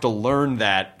have to learn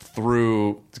that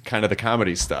through kind of the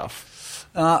comedy stuff?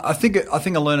 I think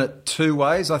I learned it two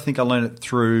ways. I think I learned it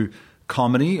through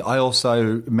comedy. I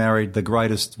also married the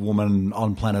greatest woman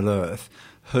on planet Earth,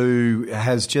 who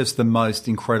has just the most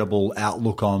incredible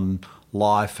outlook on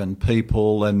life and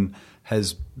people, and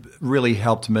has really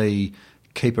helped me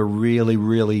keep a really,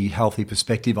 really healthy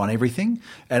perspective on everything.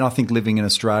 And I think living in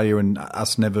Australia and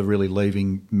us never really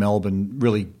leaving Melbourne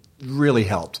really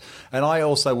helped. And I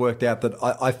also worked out that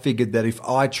I figured that if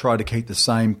I tried to keep the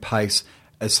same pace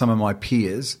as some of my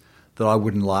peers, that I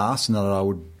wouldn't last and that I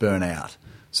would burn out.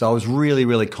 So I was really,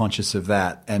 really conscious of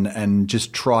that, and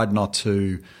just tried not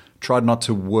to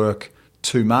work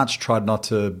too much, tried not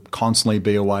to constantly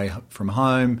be away from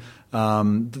home.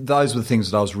 Those were the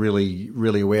things that I was really,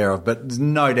 really aware of. But there's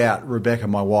no doubt Rebecca,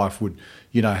 my wife,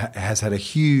 has had a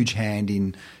huge hand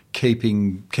in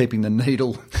keeping the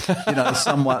needle,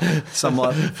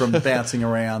 somewhat from bouncing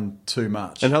around too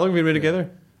much. And how long have you been together?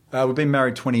 We've been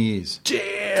married 20 years.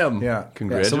 Damn! Yeah,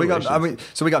 Congratulations.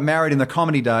 So we got married in the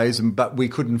comedy days, but we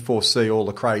couldn't foresee all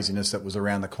the craziness that was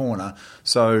around the corner.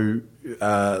 So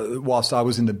whilst I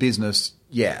was in the business,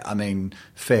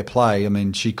 fair play. I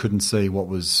mean, she couldn't see what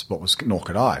was, nor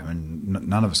could I. I mean,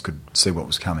 none of us could see what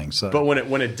was coming. So, but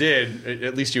when it did,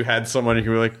 at least you had someone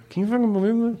who were like, "Can you fucking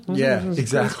believe that?" Yeah, exactly.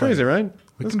 That's crazy, right?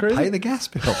 We can pay the gas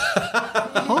bill.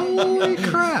 Holy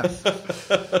crap!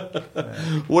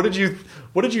 What did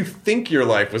you think your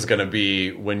life was going to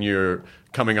be when you're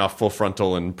coming off Full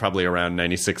Frontal and probably around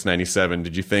 96, 97?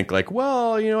 Did you think like,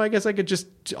 well, you know, I guess I'll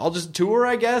just tour,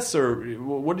 I guess, or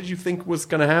what did you think was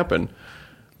going to happen?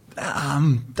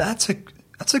 That's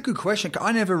a good question.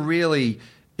 I never really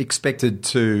expected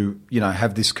to,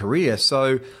 have this career.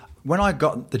 So when I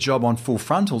got the job on Full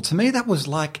Frontal, to me that was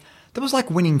like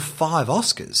winning 5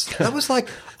 Oscars. That was like,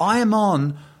 I am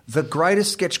on the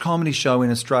greatest sketch comedy show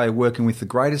in Australia, working with the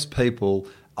greatest people.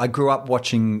 I grew up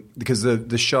watching, because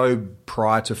the show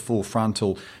prior to Full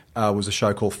Frontal was a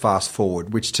show called Fast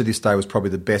Forward, which to this day was probably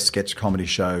the best sketch comedy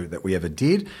show that we ever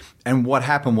did. And what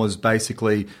happened was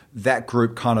basically that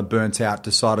group kind of burnt out,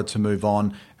 decided to move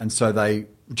on, and so they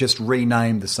just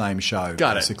renamed the same show.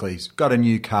 Basically. Got a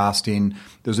new cast in.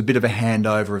 There was a bit of a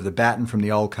handover of the baton from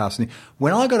the old cast.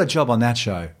 When I got a job on that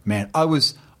show, man, I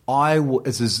was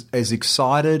as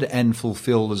excited and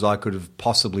fulfilled as I could have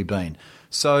possibly been.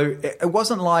 So it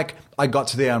wasn't like I got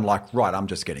to there and like, right, I'm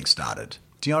just getting started.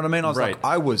 Do you know what I mean? I was Right. like,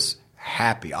 I was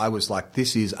happy. I was like,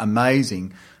 this is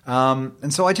amazing.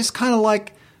 And so I just kind of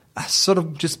like, I sort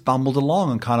of just bumbled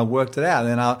along and kind of worked it out.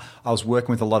 And then I was working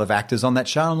with a lot of actors on that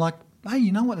show. And I'm like, hey,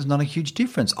 you know what? There's not a huge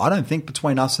difference, I don't think,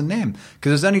 between us and them. Because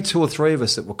there's only 2 or 3 of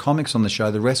us that were comics on the show.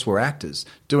 The rest were actors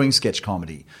doing sketch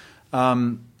comedy.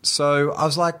 So I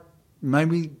was like,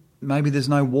 maybe there's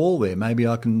no wall there. Maybe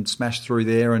I can smash through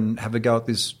there and have a go at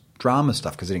this drama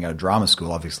stuff, because I didn't go to drama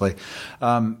school, obviously.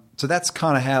 So that's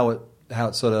kind of how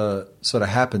it sort of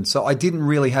happened. So I didn't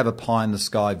really have a pie in the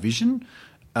sky vision.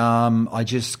 I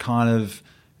just kind of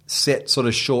set sort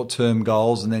of short-term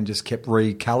goals and then just kept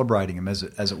recalibrating them as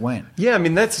it went. Yeah, I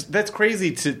mean, that's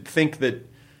crazy to think that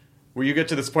where you get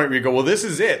to this point where you go, well, this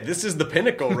is it. This is the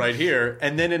pinnacle right here.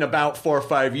 And then in about 4 or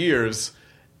 5 years,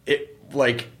 it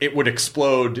would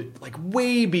explode like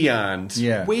way beyond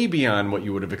what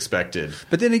you would have expected.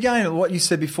 But then again, what you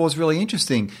said before is really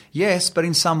interesting. Yes, but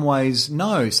in some ways,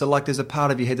 no. So like there's a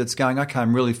part of your head that's going, okay,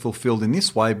 I'm really fulfilled in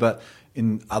this way, but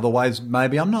in other ways,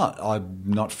 maybe I'm not. I'm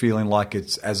not feeling like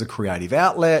it's as a creative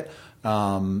outlet. You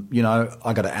know,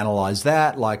 I got to analyze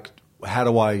that. Like, how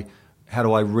do I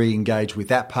re-engage with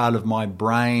that part of my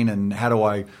brain, and how do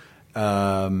I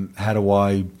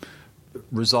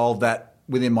resolve that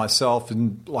within myself,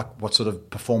 and like, what sort of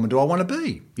performer do I want to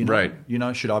be? You know? Right. You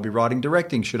know, should I be writing,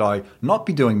 directing? Should I not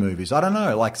be doing movies? I don't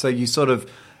know. Like, so you sort of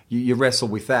you wrestle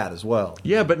with that as well.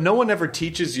 Yeah, but no one ever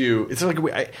teaches you. It's like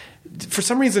for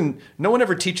some reason, no one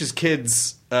ever teaches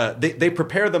kids. They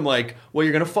prepare them like, well,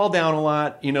 you're going to fall down a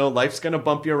lot. You know, life's going to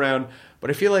bump you around. But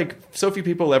I feel like so few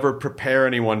people ever prepare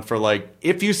anyone for like,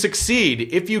 if you succeed,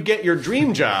 if you get your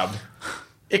dream job,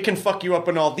 it can fuck you up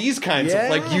in all these kinds of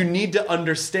like. You need to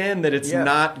understand that it's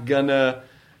not gonna.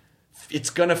 It's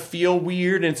gonna feel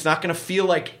weird, and it's not gonna feel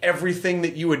like everything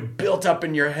that you had built up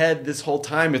in your head this whole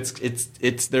time.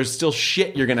 It's there's still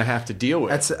shit you're gonna have to deal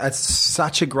with. That's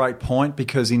such a great point,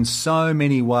 because in so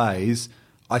many ways,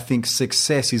 I think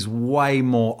success is way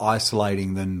more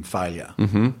isolating than failure.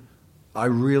 Mm-hmm. I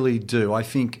really do. I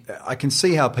think I can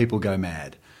see how people go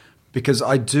mad, because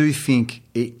I do think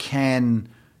it can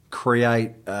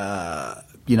create a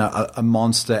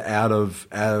monster out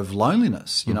of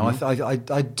loneliness. You know,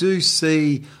 I do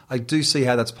see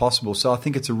how that's possible. So I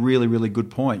think it's a really, really good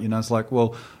point. You know, it's like,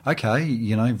 well, okay,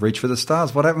 you know, reach for the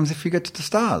stars. What happens if you get to the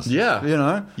stars? Yeah, you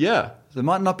know, yeah. There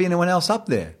might not be anyone else up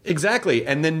there. Exactly,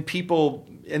 and then people,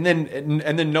 and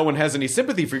then no one has any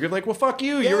sympathy for you. You're like, well, fuck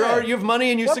you. Yeah. You have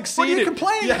money and you succeeded. What are you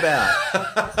complaining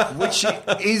about? Which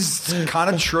is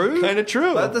kind of true. Kind of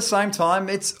true. But at the same time,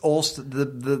 it's also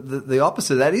the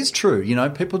opposite. That is true. You know,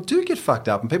 people do get fucked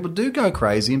up, and people do go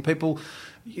crazy, and people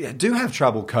do have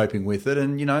trouble coping with it.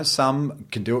 And you know, some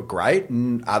can do it great,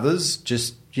 and others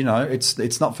just, you know,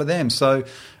 it's not for them. So.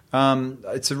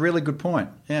 It's a really good point.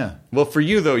 Yeah. Well, for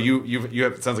you though, you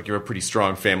have, it sounds like you're a pretty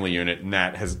strong family unit, and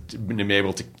that has been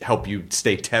able to help you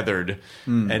stay tethered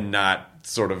and not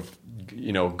sort of,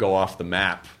 you know, go off the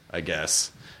map, I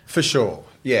guess. For sure.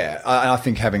 Yeah. I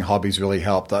think having hobbies really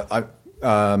helped.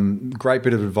 Great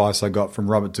bit of advice I got from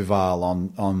Robert Duvall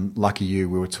on Lucky You.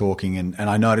 We were talking, and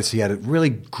I noticed he had a really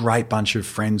great bunch of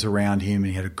friends around him, and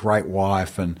he had a great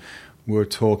wife, and we were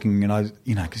talking, and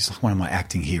he's like one of my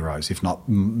acting heroes, if not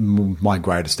my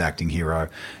greatest acting hero.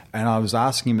 And I was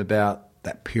asking him about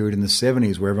that period in the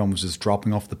 70s where everyone was just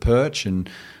dropping off the perch, and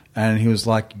he was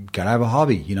like, you gotta have a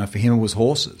hobby. You know, for him it was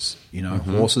horses. You know,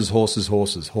 horses.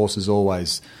 Horses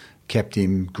always kept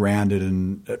him grounded,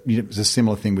 and it was a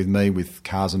similar thing with me with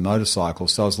cars and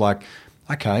motorcycles. So I was like,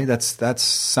 okay, that's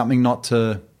something not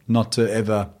to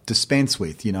ever dispense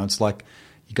with. You know, it's like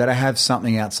you got to have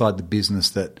something outside the business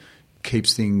that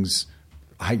keeps things,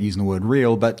 I hate using the word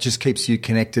real, but just keeps you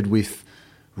connected with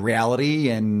reality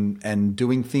and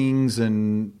doing things.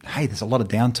 And hey, there's a lot of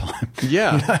downtime.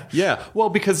 Yeah, you know? Yeah. Well,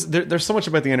 because there's so much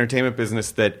about the entertainment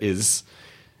business that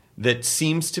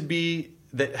seems to be,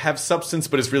 that have substance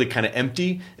but is really kind of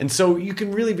empty, and so you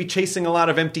can really be chasing a lot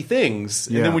of empty things,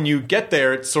 and then when you get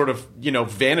there, it sort of, you know,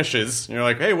 vanishes. And you're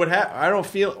like, hey, what happened? I don't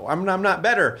feel, I'm not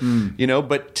better, you know.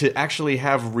 But to actually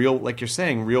have real, like you're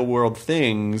saying, real world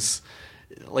things,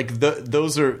 like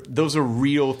those are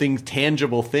real things,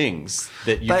 tangible things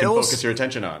that you can focus your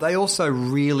attention on. They also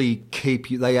really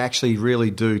keep you. They actually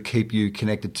really do keep you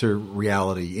connected to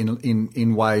reality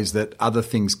in ways that other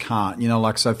things can't. You know,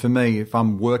 like, so for me, if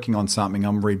I'm working on something,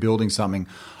 I'm rebuilding something,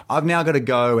 I've now got to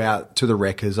go out to the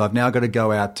wreckers. I've now got to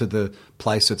go out to the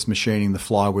place that's machining the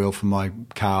flywheel for my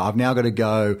car. I've now got to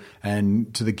go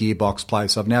and to the gearbox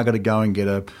place. I've now got to go and get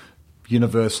a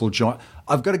universal joint.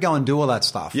 I've got to go and do all that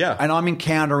stuff. Yeah. And I'm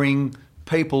encountering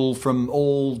people from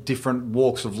all different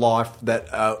walks of life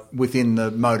that are within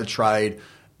the motor trade.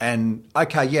 And,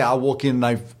 okay, yeah, I walk in and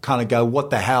they kind of go,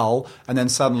 what the hell? And then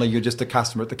suddenly you're just a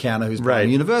customer at the counter who's buying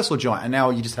a Universal joint. And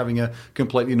now you're just having a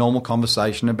completely normal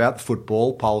conversation about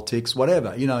football, politics,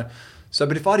 whatever, you know. So,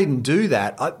 but if I didn't do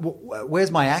that, where's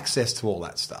my access to all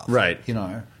that stuff? Right. You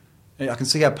know, I can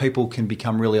see how people can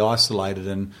become really isolated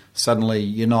and suddenly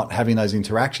you're not having those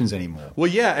interactions anymore. Well,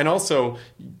 yeah, and also,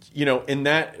 you know, in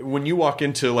that when you walk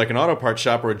into like an auto parts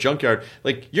shop or a junkyard,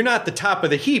 like you're not the top of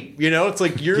the heap. You know, it's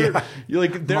like you're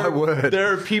like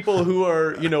there are people who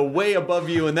are, you know, way above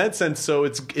you in that sense. So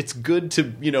it's good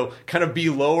to, you know, kind of be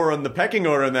lower on the pecking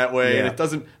order in that way. And it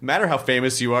doesn't matter how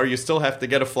famous you are, you still have to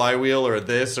get a flywheel or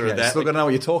this or that. You still got to know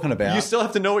what you're talking about. You still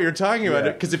have to know what you're talking about,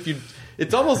 because if you.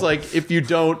 It's almost like if you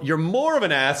don't, you're more of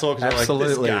an asshole because you're like,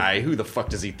 this guy, who the fuck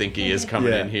does he think he is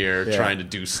coming in here trying to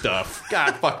do stuff?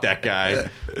 God, fuck that guy.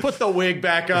 Put the wig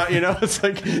back on. You know, it's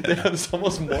like there's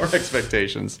almost more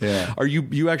expectations. Yeah. Are you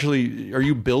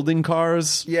building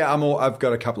cars? Yeah, I've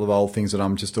got a couple of old things that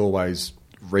I'm just always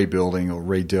rebuilding or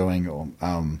redoing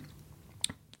or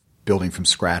building from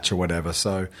scratch or whatever.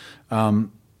 So.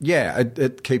 Yeah,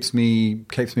 it keeps me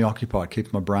occupied,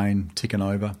 keeps my brain ticking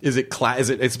over. Is it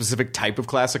a specific type of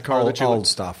classic car that you old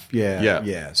stuff?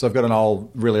 Yeah. So I've got an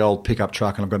really old pickup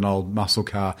truck, and I've got an old muscle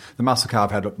car. The muscle car I've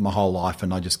had my whole life,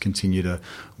 and I just continue to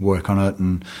work on it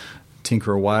and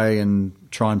tinker away and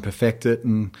try and perfect it.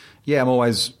 And yeah, I'm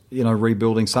always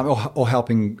rebuilding something or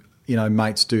helping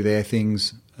mates do their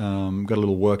things. Got a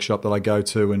little workshop that I go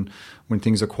to, and when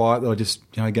things are quiet, I just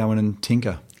go in and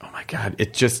tinker. Oh my God!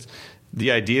 It just.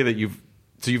 The idea that you've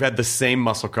had the same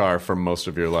muscle car for most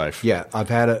of your life. Yeah, I've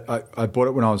had it. I bought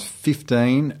it when I was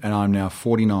 15, and I'm now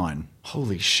 49.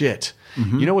 Holy shit!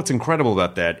 Mm-hmm. You know what's incredible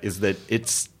about that is that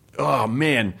it's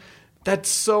that's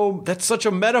such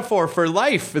a metaphor for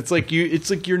life. It's like you're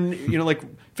like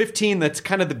 15. That's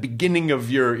kind of the beginning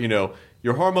of your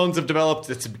your hormones have developed.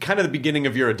 It's kind of the beginning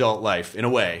of your adult life in a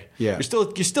way. Yeah,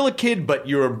 you're still a kid, but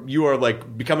you are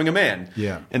like becoming a man.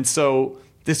 Yeah, and so.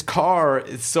 This car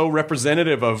is so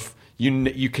representative of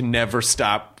you can never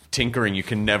stop tinkering. You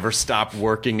can never stop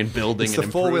working and building and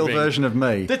improving. It's the 4-wheel version of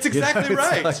me. That's exactly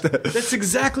right. That's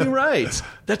exactly right.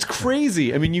 That's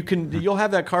crazy. I mean, you'll have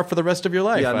that car for the rest of your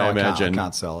life, I imagine. I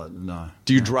can't sell it, no.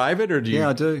 Do you drive it or do you? Yeah,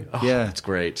 I do. Oh, yeah. That's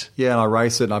great. Yeah, and I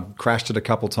race it, and I've crashed it a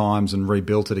couple times and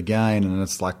rebuilt it again, and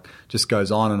it's like just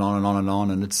goes on and on and on and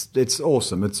on, and it's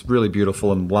awesome. It's really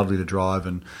beautiful and lovely to drive,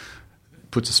 and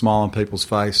puts a smile on people's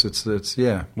face. It's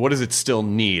yeah. What does it still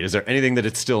need? Is there anything that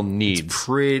it still needs? It's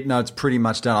pretty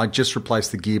much done. I just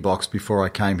replaced the gearbox before I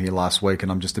came here last week, and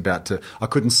I'm just about to. I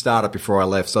couldn't start it before I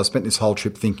left, so I spent this whole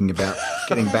trip thinking about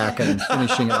getting back and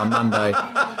finishing it on Monday.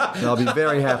 And I'll be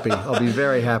very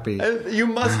happy. You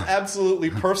must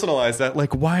absolutely personalize that.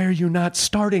 Like, why are you not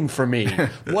starting for me?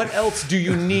 What else do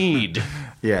you need?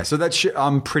 Yeah, so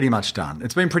I'm pretty much done.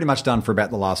 It's been pretty much done for about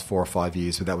the last 4 or 5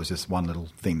 years, but that was just one little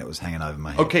thing that was hanging over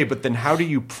my head. Okay, but then how do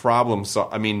you problem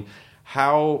solve? I mean,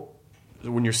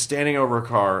 when you're standing over a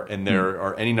car and there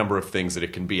are any number of things that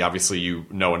it can be, obviously you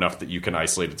know enough that you can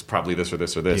isolate it's probably this or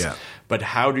this or this. Yeah. But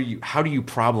how do you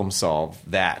problem solve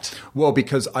that? Well,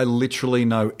 because I literally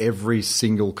know every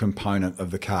single component of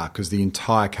the car because the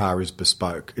entire car is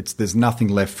bespoke. There's nothing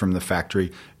left from the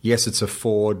factory. Yes, it's a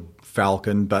Ford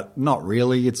Falcon, but not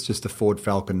really. It's just a Ford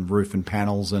Falcon roof and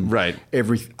panels, and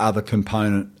every other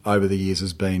component over the years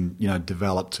has been,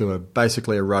 developed to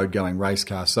basically a road-going race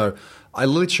car. So I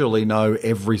literally know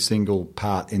every single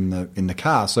part in the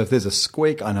car. So if there's a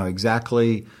squeak, I know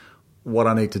exactly what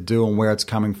I need to do and where it's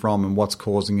coming from and what's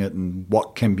causing it and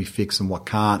what can be fixed and what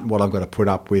can't, what I've got to put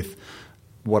up with,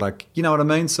 you know what I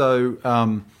mean? So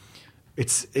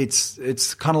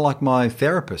it's kind of like my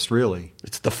therapist, really.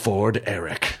 It's the Ford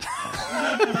Eric.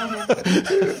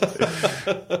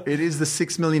 It is the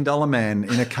 $6 million man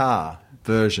in a car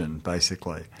version,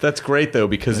 basically. That's great, though,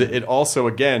 because it also,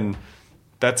 again,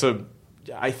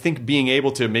 I think being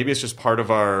able to, maybe it's just part of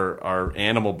our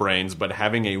animal brains, but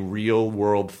having a real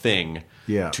world thing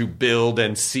to build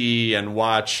and see and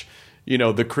watch,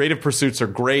 the creative pursuits are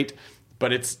great,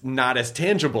 but it's not as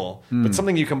tangible. But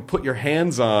something you can put your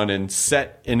hands on and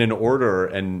set in an order,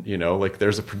 and like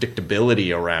there's a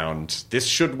predictability around this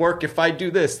should work if I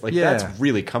do this. Like that's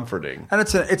really comforting. And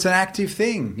it's an active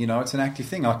thing. It's an active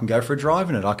thing. I can go for a drive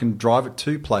in it. I can drive it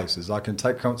 2 places. I can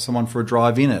take someone for a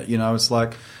drive in it. It's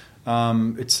like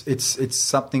it's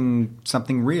something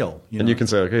real. And you can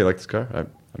say, okay, you like this car? I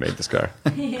made this car.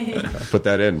 Put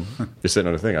that in. You're sitting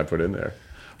on a thing. I put it in there.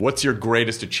 What's your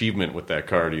greatest achievement with that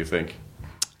car? Do you think?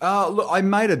 Look, I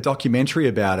made a documentary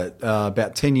about it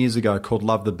about 10 years ago called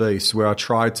Love the Beast, where I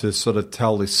tried to sort of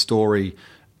tell this story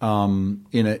in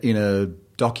a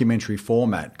documentary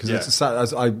format, because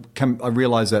I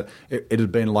realised that it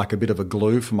had been like a bit of a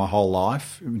glue for my whole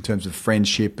life in terms of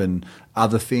friendship and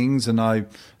other things, and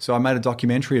so I made a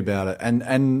documentary about it,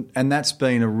 and that's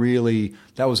been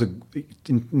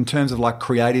in terms of like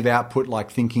creative output,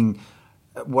 like thinking,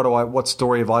 what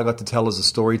story have I got to tell as a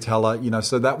storyteller,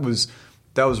 so that was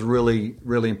really,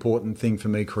 really important thing for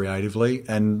me creatively,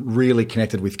 and really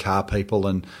connected with car people.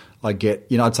 And I get,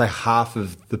 I'd say half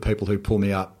of the people who pull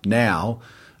me up now,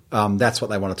 that's what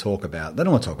they want to talk about. They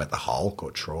don't want to talk about the Hulk or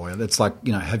Troy. It's like,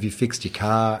 have you fixed your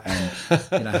car,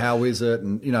 and, how is it?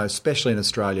 And, especially in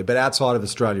Australia, but outside of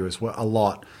Australia as well, a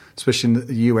lot, especially in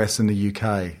the US and the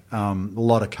UK, a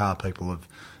lot of car people have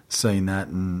seen that,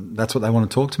 and that's what they want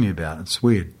to talk to me about. It's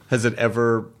weird. Has it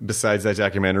ever, besides that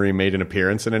documentary, made an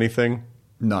appearance in anything?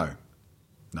 No.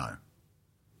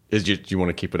 Do you want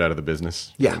to keep it out of the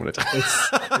business? Yeah.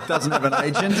 It doesn't have an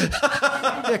agent.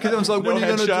 Yeah, because everyone's like, when are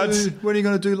you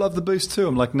going to do Love the Beast 2?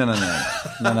 I'm like, no.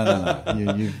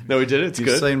 No, we did it. It's you've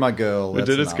good. Seen my girl. We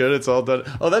did it. It's good. It's all done.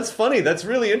 Oh, that's funny. That's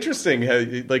really interesting. How,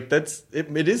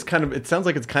 it is kind of. It sounds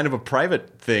like it's kind of a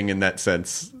private thing in that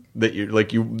sense. That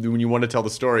when you want to tell the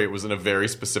story, it was in a very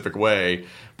specific way,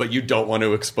 but you don't want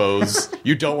to expose.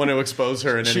 You don't want to expose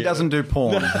her. She doesn't do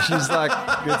porn. She's like,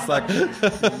 it's like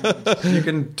you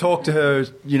can talk to her.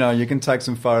 You can take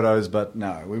some photos, but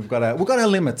no, we've got our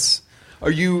limits.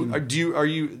 Do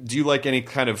you like any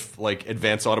kind of like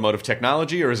advanced automotive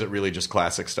technology, or is it really just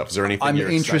classic stuff? Is there anything I'm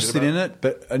you're interested in it,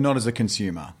 but not as a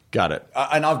consumer. Got it.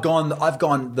 And I've gone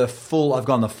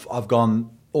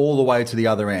all the way to the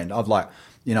other end.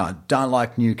 I don't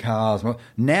like new cars.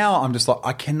 Now I'm just like,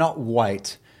 I cannot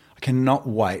wait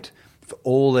for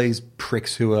all these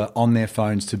pricks who are on their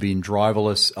phones to be in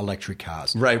driverless electric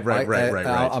cars. Right.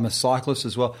 I'm a cyclist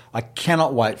as well. I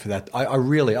cannot wait for that.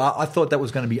 I thought that was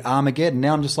going to be Armageddon.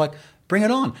 Now I'm just like, bring it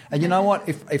on. And you know what?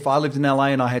 If I lived in LA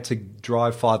and I had to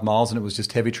drive 5 miles and it was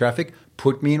just heavy traffic,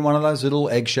 put me in one of those little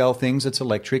eggshell things that's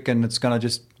electric, and it's going to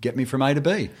just get me from A to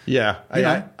B. Yeah.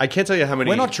 I can't tell you how many...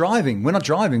 We're not driving.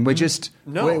 We're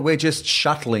just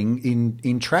shuttling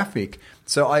in traffic.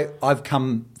 So I've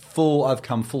come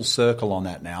full circle on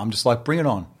that now. I'm just like, bring it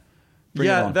on. Bring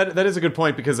it on. That is a good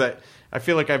point, because I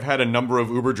feel like I've had a number of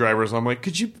Uber drivers. I'm like,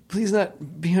 could you please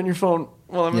not be on your phone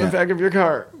while I'm in the back of your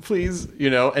car, please?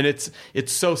 And it's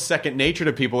so second nature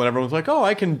to people, and everyone's like, oh,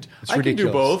 I can do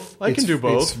both. I can do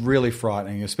both. It's really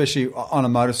frightening, especially on a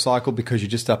motorcycle, because you're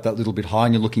just up that little bit high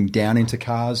and you're looking down into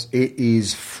cars. It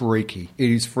is freaky. It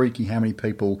is freaky how many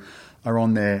people are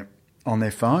on their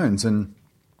phones, and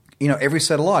every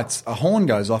set of lights, a horn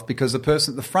goes off because the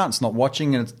person at the front's not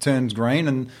watching, and it turns green,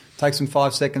 and it takes them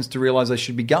 5 seconds to realise they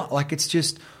should be going. Like, it's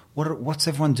just, what's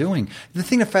everyone doing? The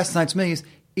thing that fascinates me is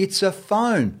it's a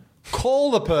phone.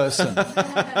 Call the person.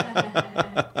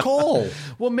 Call.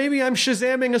 Well, maybe I'm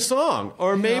Shazamming a song,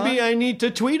 or maybe I need to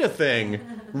tweet a thing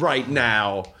right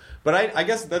now. But I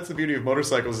guess that's the beauty of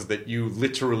motorcycles, is that you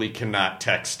literally cannot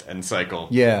text and cycle.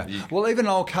 Yeah. Well, even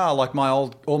an old car, like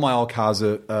all my old cars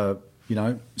are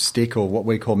stick, or what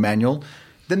we call manual.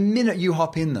 The minute you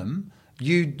hop in them,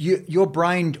 your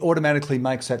brain automatically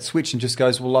makes that switch and just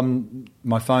goes, well,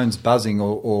 my phone's buzzing,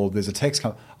 or there's a text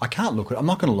coming. I can't look at it. I'm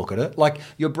not going to look at it. Like,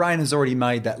 your brain has already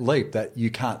made that leap that you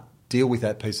can't deal with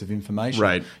that piece of information.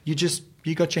 Right.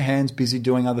 You got your hands busy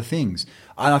doing other things.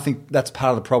 And I think that's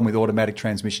part of the problem with automatic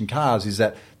transmission cars, is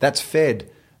that that's fed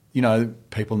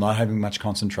people not having much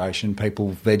concentration,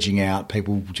 people vegging out,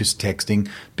 people just texting,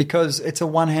 because it's a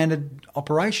one-handed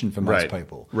operation for most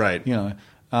people. Right.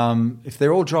 If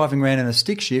they're all driving around in a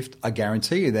stick shift, I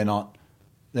guarantee you they're not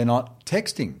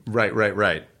texting.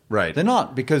 Right. They're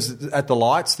not, because at the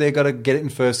lights they've got to get it in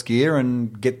first gear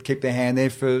and keep their hand there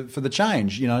for the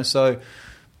change. So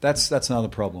that's another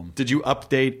problem. Did you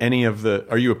update any of the?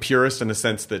 Are you a purist in the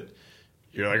sense that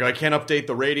you're like, I can't update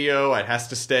the radio, it has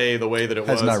to stay the way that it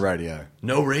was? Has no radio.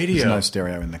 No radio. There's no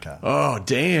stereo in the car. Oh,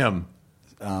 damn.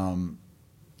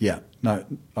 Yeah. No,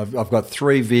 I've got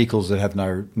 3 vehicles that have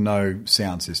no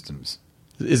sound systems.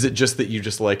 Is it just that you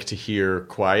just like to hear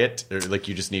quiet, or like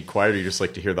you just need quiet, or you just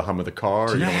like to hear the hum of the car?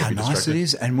 Do you know how nice it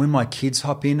is? And when my kids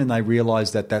hop in and they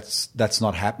realise that that's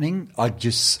not happening, I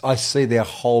see their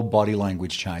whole body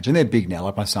language change. And they're big now.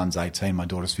 Like, my son's 18, my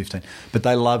daughter's 15, but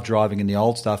they love driving in the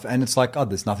old stuff. And it's like,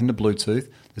 there's nothing to Bluetooth,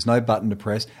 there's no button to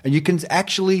press, and you can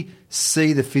actually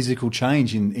see the physical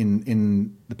change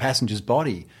in the passenger's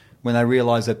body when they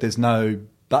realise that there's no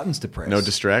buttons to press, no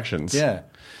distractions. Yeah.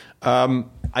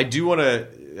 I do want to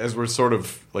as we're sort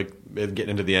of like getting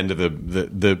into the end of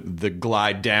the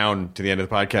glide down to the end of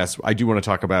the podcast, I do want to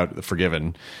talk about The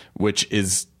Forgiven, which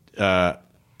is a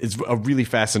really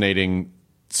fascinating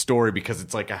story because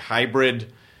it's like a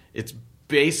hybrid. It's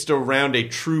based around a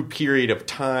true period of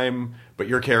time, but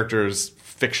your character is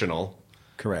fictional.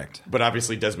 Correct. But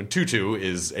obviously Desmond Tutu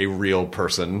is a real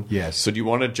person. Yes. So do you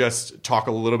want to just talk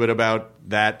a little bit about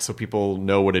that so people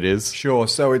know what it is? Sure.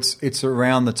 So it's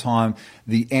around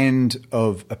the end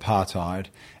of apartheid,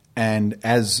 and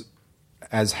as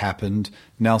happened,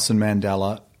 Nelson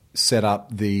Mandela set up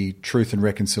the Truth and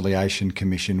Reconciliation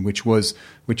Commission, which was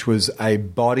a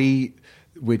body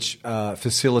which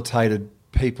facilitated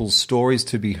people's stories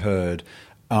to be heard,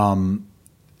 and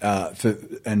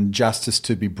justice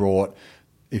to be brought.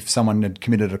 If someone had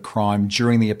committed a crime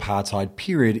during the apartheid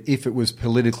period, if it was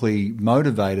politically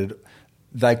motivated,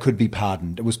 they could be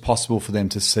pardoned. It was possible for them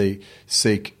to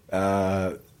seek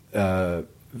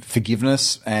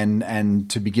forgiveness and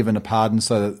to be given a pardon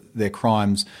so that their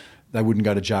crimes they wouldn't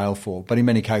go to jail for. But in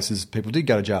many cases, people did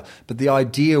go to jail. But the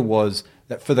idea was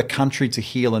that for the country to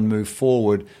heal and move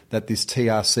forward, that this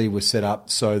TRC was set up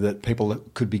so that people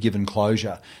could be given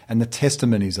closure. And the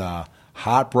testimonies are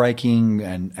heartbreaking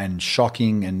and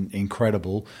shocking and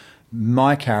incredible.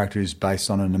 My character is based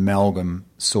on an amalgam,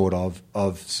 sort of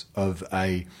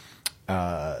a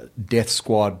death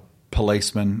squad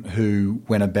policeman who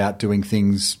went about doing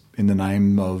things in the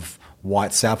name of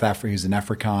white South Africa. He's an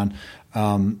Afrikaan,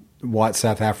 white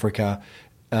South Africa.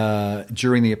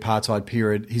 During the apartheid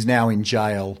period, he's now in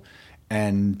jail,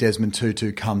 and Desmond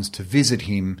Tutu comes to visit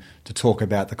him to talk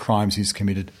about the crimes he's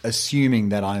committed, assuming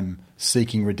that I'm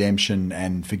seeking redemption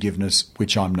and forgiveness,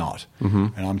 which I'm not. Mm-hmm.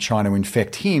 And I'm trying to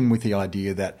infect him with the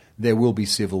idea that there will be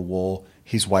civil war,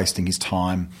 he's wasting his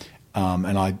time,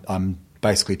 and I'm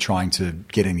basically trying to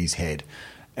get in his head.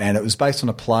 And it was based on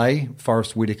a play.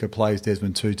 Forrest Whitaker plays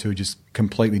Desmond Tutu, just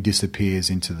completely disappears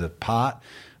into the part.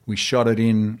 We shot it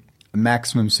in a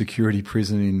maximum security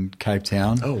prison in Cape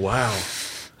Town. Oh, wow.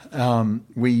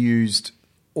 We used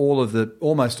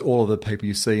almost all of the people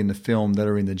you see in the film that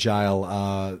are in the jail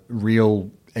are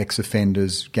real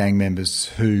ex-offenders, gang members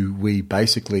who we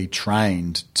basically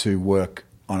trained to work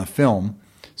on a film,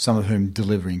 some of whom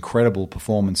deliver incredible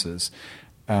performances.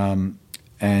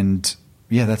 And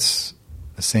yeah, that's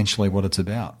essentially what it's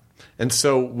about. And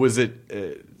so was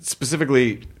it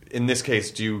specifically in this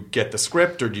case, do you get the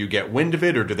script or do you get wind of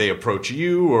it or do they approach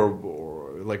you or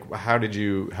like how did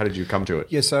you come to it?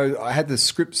 Yeah, so I had the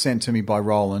script sent to me by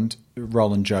Roland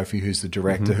Joffe, who's the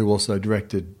director, who also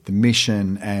directed The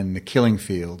Mission and The Killing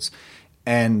Fields,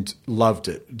 and loved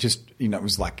it. Just, it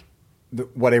was like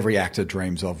what every actor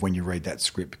dreams of when you read that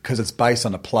script, because it's based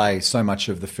on a play. So much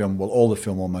of the film, well, all the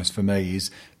film almost for me, is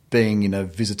being in a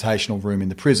visitational room in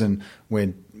the prison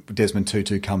when Desmond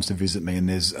Tutu comes to visit me, and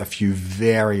there's a few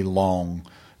very long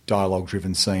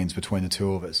dialogue-driven scenes between the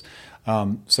two of us.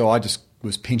 So I just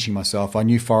was pinching myself. I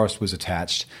knew Forrest was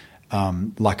attached,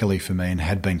 luckily for me, and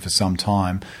had been for some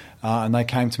time. And they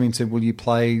came to me and said, "Will you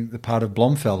play the part of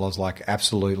Blomfeld?" I was like,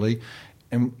 "Absolutely."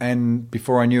 And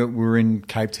before I knew it, we were in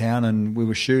Cape Town and we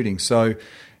were shooting. So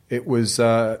it was,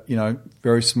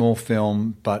 very small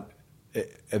film, but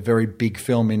a very big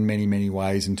film in many, many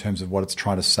ways in terms of what it's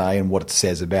trying to say and what it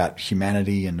says about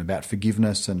humanity and about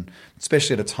forgiveness, and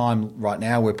especially at a time right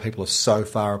now where people are so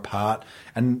far apart.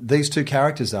 And these two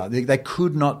characters are. They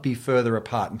could not be further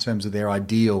apart in terms of their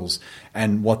ideals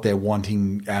and what they're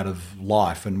wanting out of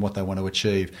life and what they want to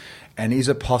achieve. And is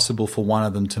it possible for one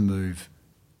of them to move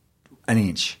an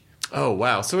inch? Oh,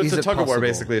 wow. So it's a tug-of-war,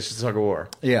 basically. It's just a tug-of-war.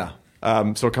 Yeah.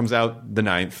 So it comes out the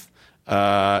 9th.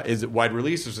 Is it wide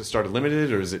release, or is it started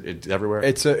limited, or is it everywhere?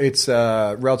 It's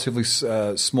a relatively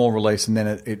small release, and then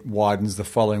it widens the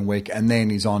following week, and then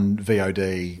is on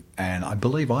VOD and I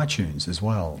believe iTunes as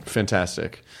well.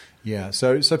 Fantastic. Yeah,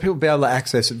 so people will be able to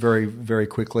access it very, very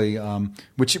quickly,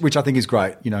 which I think is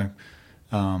great.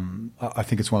 I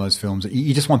think it's one of those films that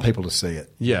you just want people to see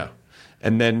it. Yeah,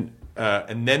 and then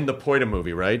the Poita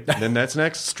movie, right? And then that's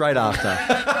next, straight after.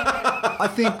 I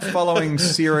think following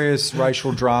serious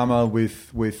racial drama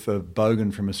with a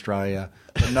bogan from Australia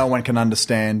that no one can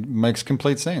understand makes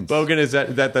complete sense. Bogan, is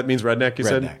that means redneck, you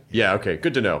said? Redneck. Yeah, okay,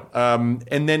 good to know.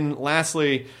 And then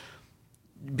lastly,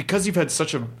 because you've had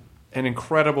such an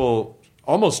incredible,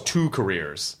 almost 2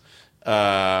 careers,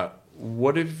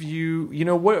 what have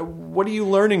what are you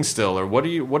learning still, or what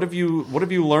have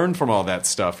you learned from all that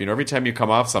stuff? Every time you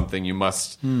come off something, you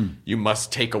must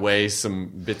take away some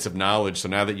bits of knowledge. So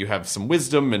now that you have some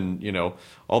wisdom and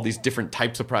all these different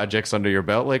types of projects under your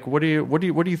belt, like what do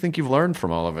you think you've learned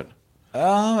from all of it?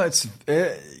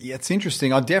 It's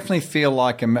interesting. I definitely feel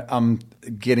like I'm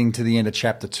getting to the end of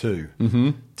chapter 2. Mm-hmm.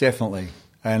 Definitely.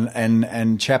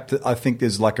 And chapter, I think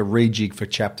there's like a rejig for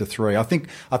chapter 3. I think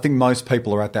most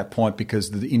people are at that point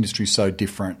because the industry's so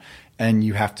different, and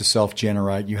you have to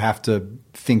self-generate, you have to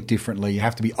think differently, you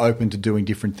have to be open to doing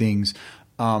different things.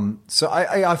 So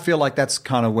I feel like that's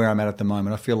kind of where I'm at the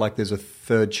moment. I feel like there's a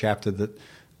third chapter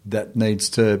that needs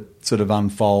to sort of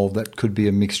unfold that could be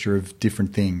a mixture of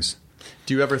different things.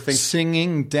 Do you ever think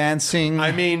singing, dancing?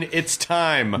 I mean, it's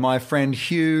time. My friend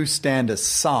Hugh, stand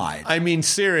aside. I mean,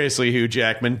 seriously, Hugh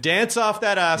Jackman, dance off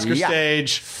that Oscar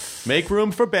stage. Make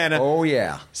room for Banna. Oh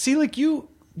yeah. See, like you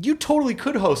totally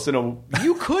could host an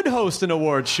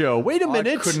award show. Wait a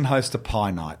minute. I couldn't host a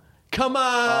pie night. Come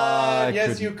on.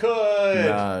 Yes, you could.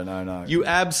 No. You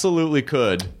absolutely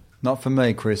could. Not for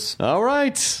me, Chris. All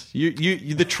right.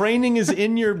 You the training is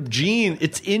in your gene.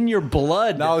 It's in your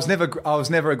blood. No, I was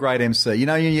never a great MC. You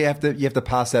know, you have to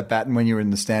pass that batten when you're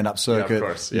in the stand-up circuit. Yeah, of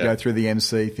course. You go through the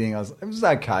MC thing. It was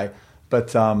okay,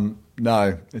 but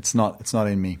no, it's not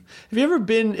in me. Have you ever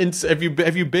been in? Have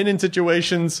you been in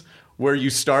situations where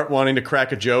you start wanting to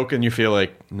crack a joke and you feel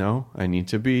like, no, I need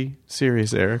to be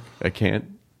serious, Eric. I can't.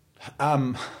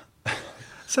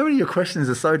 So many of your questions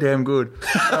are so damn good.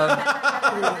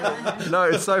 No,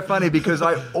 it's so funny because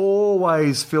I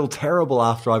always feel terrible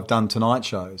after I've done Tonight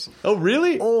shows. Oh,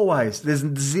 really? Always. There's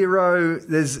zero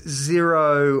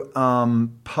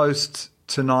post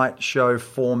Tonight show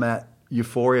format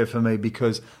euphoria for me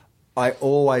because I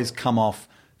always come off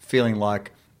feeling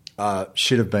like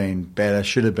should have been better,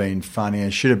 should have been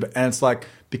funnier, should have been, and it's like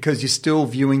because you're still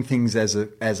viewing things as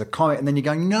a comic, and then you're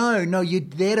going, no, you're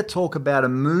there to talk about a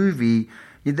movie.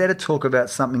 You're there to talk about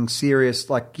something serious,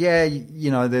 like, yeah, you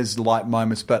know, there's light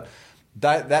moments, but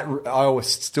that I always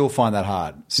still find that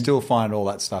hard. Still find all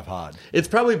that stuff hard. It's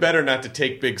probably better not to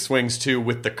take big swings, too,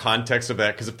 with the context of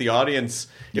that, because if the audience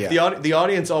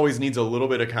always needs a little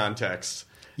bit of context.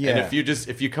 Yeah. And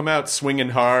if you come out swinging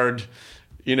hard,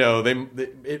 you know,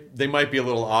 they might be a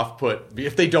little off-put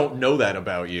if they don't know that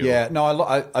about you. Yeah, no,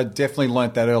 I definitely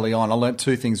learnt that early on. I learnt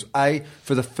two things. A,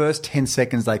 for the first 10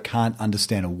 seconds, they can't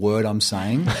understand a word I'm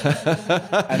saying.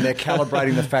 And they're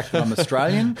calibrating the fact that I'm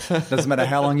Australian. Doesn't matter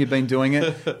how long you've been doing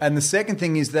it. And the second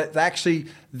thing is that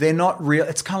they're not real.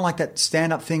 It's kind of like that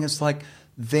stand-up thing. It's like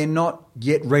they're not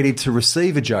yet ready to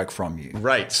receive a joke from you.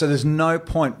 Right. So there's no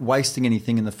point wasting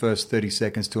anything in the first 30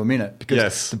 seconds to a minute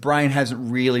because the brain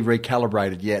hasn't really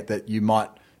recalibrated yet that you might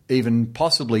even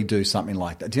possibly do something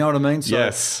like that. Do you know what I mean? So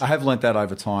yes. I have learnt that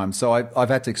over time. So I've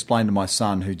had to explain to my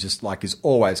son, who just like is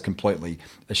always completely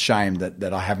ashamed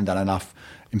that I haven't done enough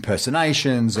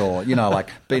impersonations or, you know, like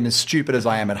being as stupid as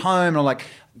I am at home. And I'm like,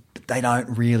 but they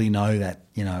don't really know that,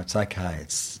 you know, it's okay.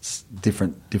 It's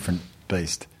different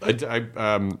beast. I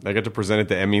got to present at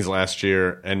the Emmys last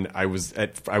year, and I was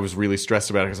really stressed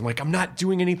about it because I'm like, I'm not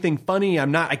doing anything funny. I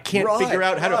can't figure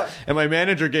out how to. And my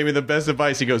manager gave me the best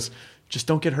advice. He goes, just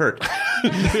don't get hurt.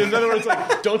 In other words,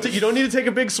 like, you don't need to take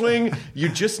a big swing. You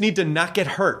just need to not get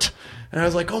hurt. And I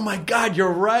was like, oh my God,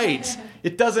 you're right.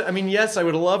 It doesn't. I mean, yes, I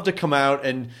would love to come out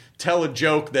and tell a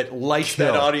joke that lights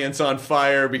that audience on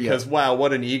fire because wow,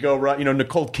 what an ego. You know,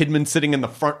 Nicole Kidman sitting in the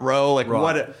front row, like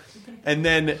what a. And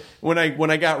then when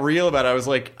I got real about it, I was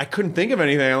like, I couldn't think of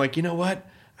anything. I'm like, you know what?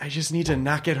 I just need to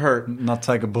not get hurt. Not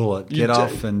take a bullet. Get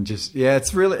off and just,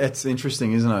 it's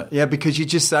interesting, isn't it? Yeah, because you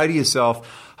just say to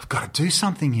yourself, I've got to do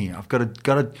something here. I've got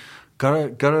to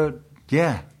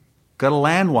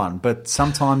land one. But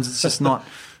sometimes it's just not,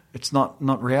 it's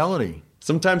not reality.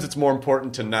 Sometimes it's more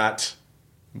important to not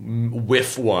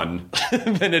whiff one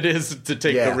than it is to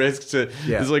take the risk to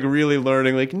it's like really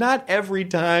learning, like not every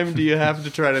time do you have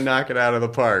to try to knock it out of the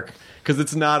park because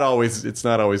it's not always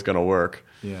going to work.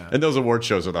 And those award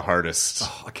shows are the hardest.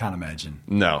 I can't imagine.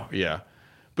 No.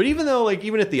 But even though, like,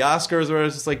 even at the Oscars where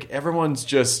it's just like everyone's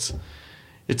just,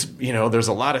 it's, you know, there's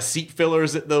a lot of seat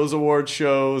fillers at those award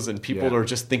shows and people are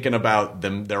just thinking about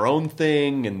their own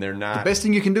thing and they're not. The best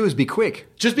thing you can do is be quick.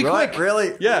 Just be quick.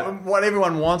 Really? Yeah. What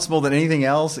everyone wants more than anything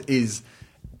else is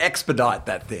expedite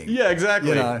that thing. Yeah,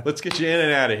 exactly. You know? Let's get you in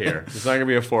and out of here. It's not going to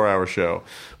be a 4-hour show.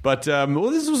 But,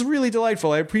 this was really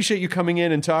delightful. I appreciate you coming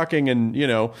in and talking and, you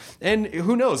know, and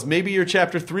who knows, maybe your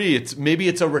chapter 3, maybe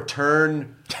it's a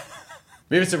return.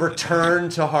 Maybe it's a return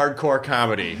to hardcore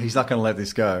comedy. He's not going to let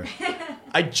this go.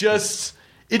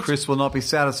 Chris will not be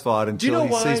satisfied until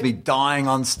he sees me dying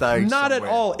on stage. Not somewhere.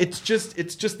 at all. It's just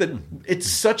that it's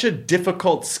such a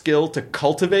difficult skill to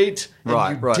cultivate.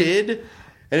 And you did.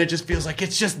 and it just feels like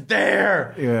it's just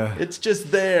there. Yeah. It's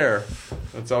just there.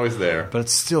 It's always there. But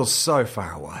it's still so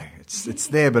far away. It's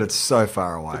there, but it's so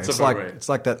far away. It's so far away. It's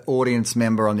like that audience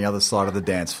member on the other side of the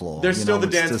dance floor. There's still the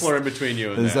dance floor in between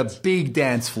you and There's that. a big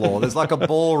dance floor. There's like a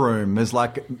ballroom. There's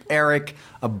like Eric,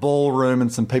 a ballroom, and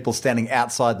some people standing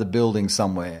outside the building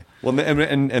somewhere. Well,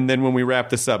 and then when we wrap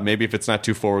this up, maybe if it's not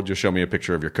too forward, you'll show me a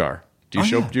picture of your car. Do you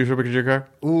show a picture of your car?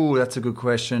 Ooh, that's a good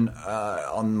question.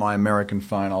 On my American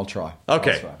phone, I'll try.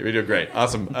 Okay, you're doing great.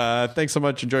 Awesome. Thanks so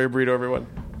much. Enjoy your burrito, everyone.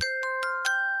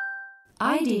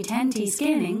 ID10T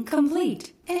scanning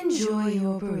complete. Enjoy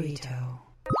your burrito.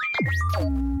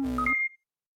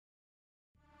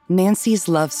 Nancy's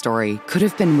love story could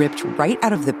have been ripped right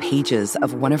out of the pages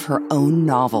of one of her own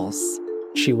novels.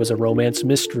 She was a romance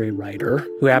mystery writer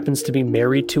who happens to be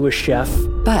married to a chef.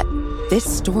 But this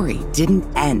story didn't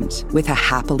end with a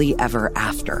happily ever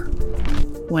after.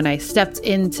 When I stepped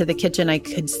into the kitchen, I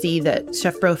could see that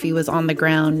Chef Brophy was on the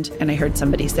ground, and I heard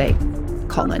somebody say,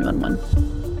 "Call 911."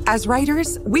 As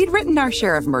writers, we'd written our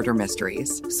share of murder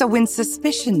mysteries. So when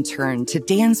suspicion turned to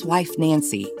Dan's wife,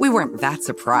 Nancy, we weren't that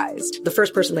surprised. The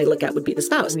first person they look at would be the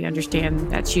spouse. We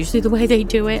understand that's usually the way they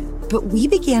do it. But we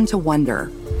began to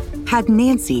wonder, had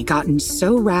Nancy gotten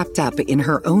so wrapped up in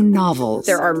her own novels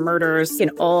There are murders in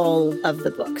all of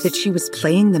the books. that she was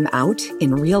playing them out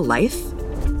in real life?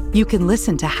 You can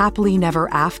listen to Happily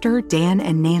Never After, Dan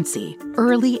and Nancy,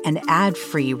 early and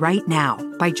ad-free right now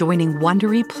by joining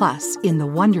Wondery Plus in the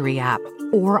Wondery app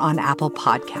or on Apple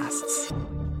Podcasts.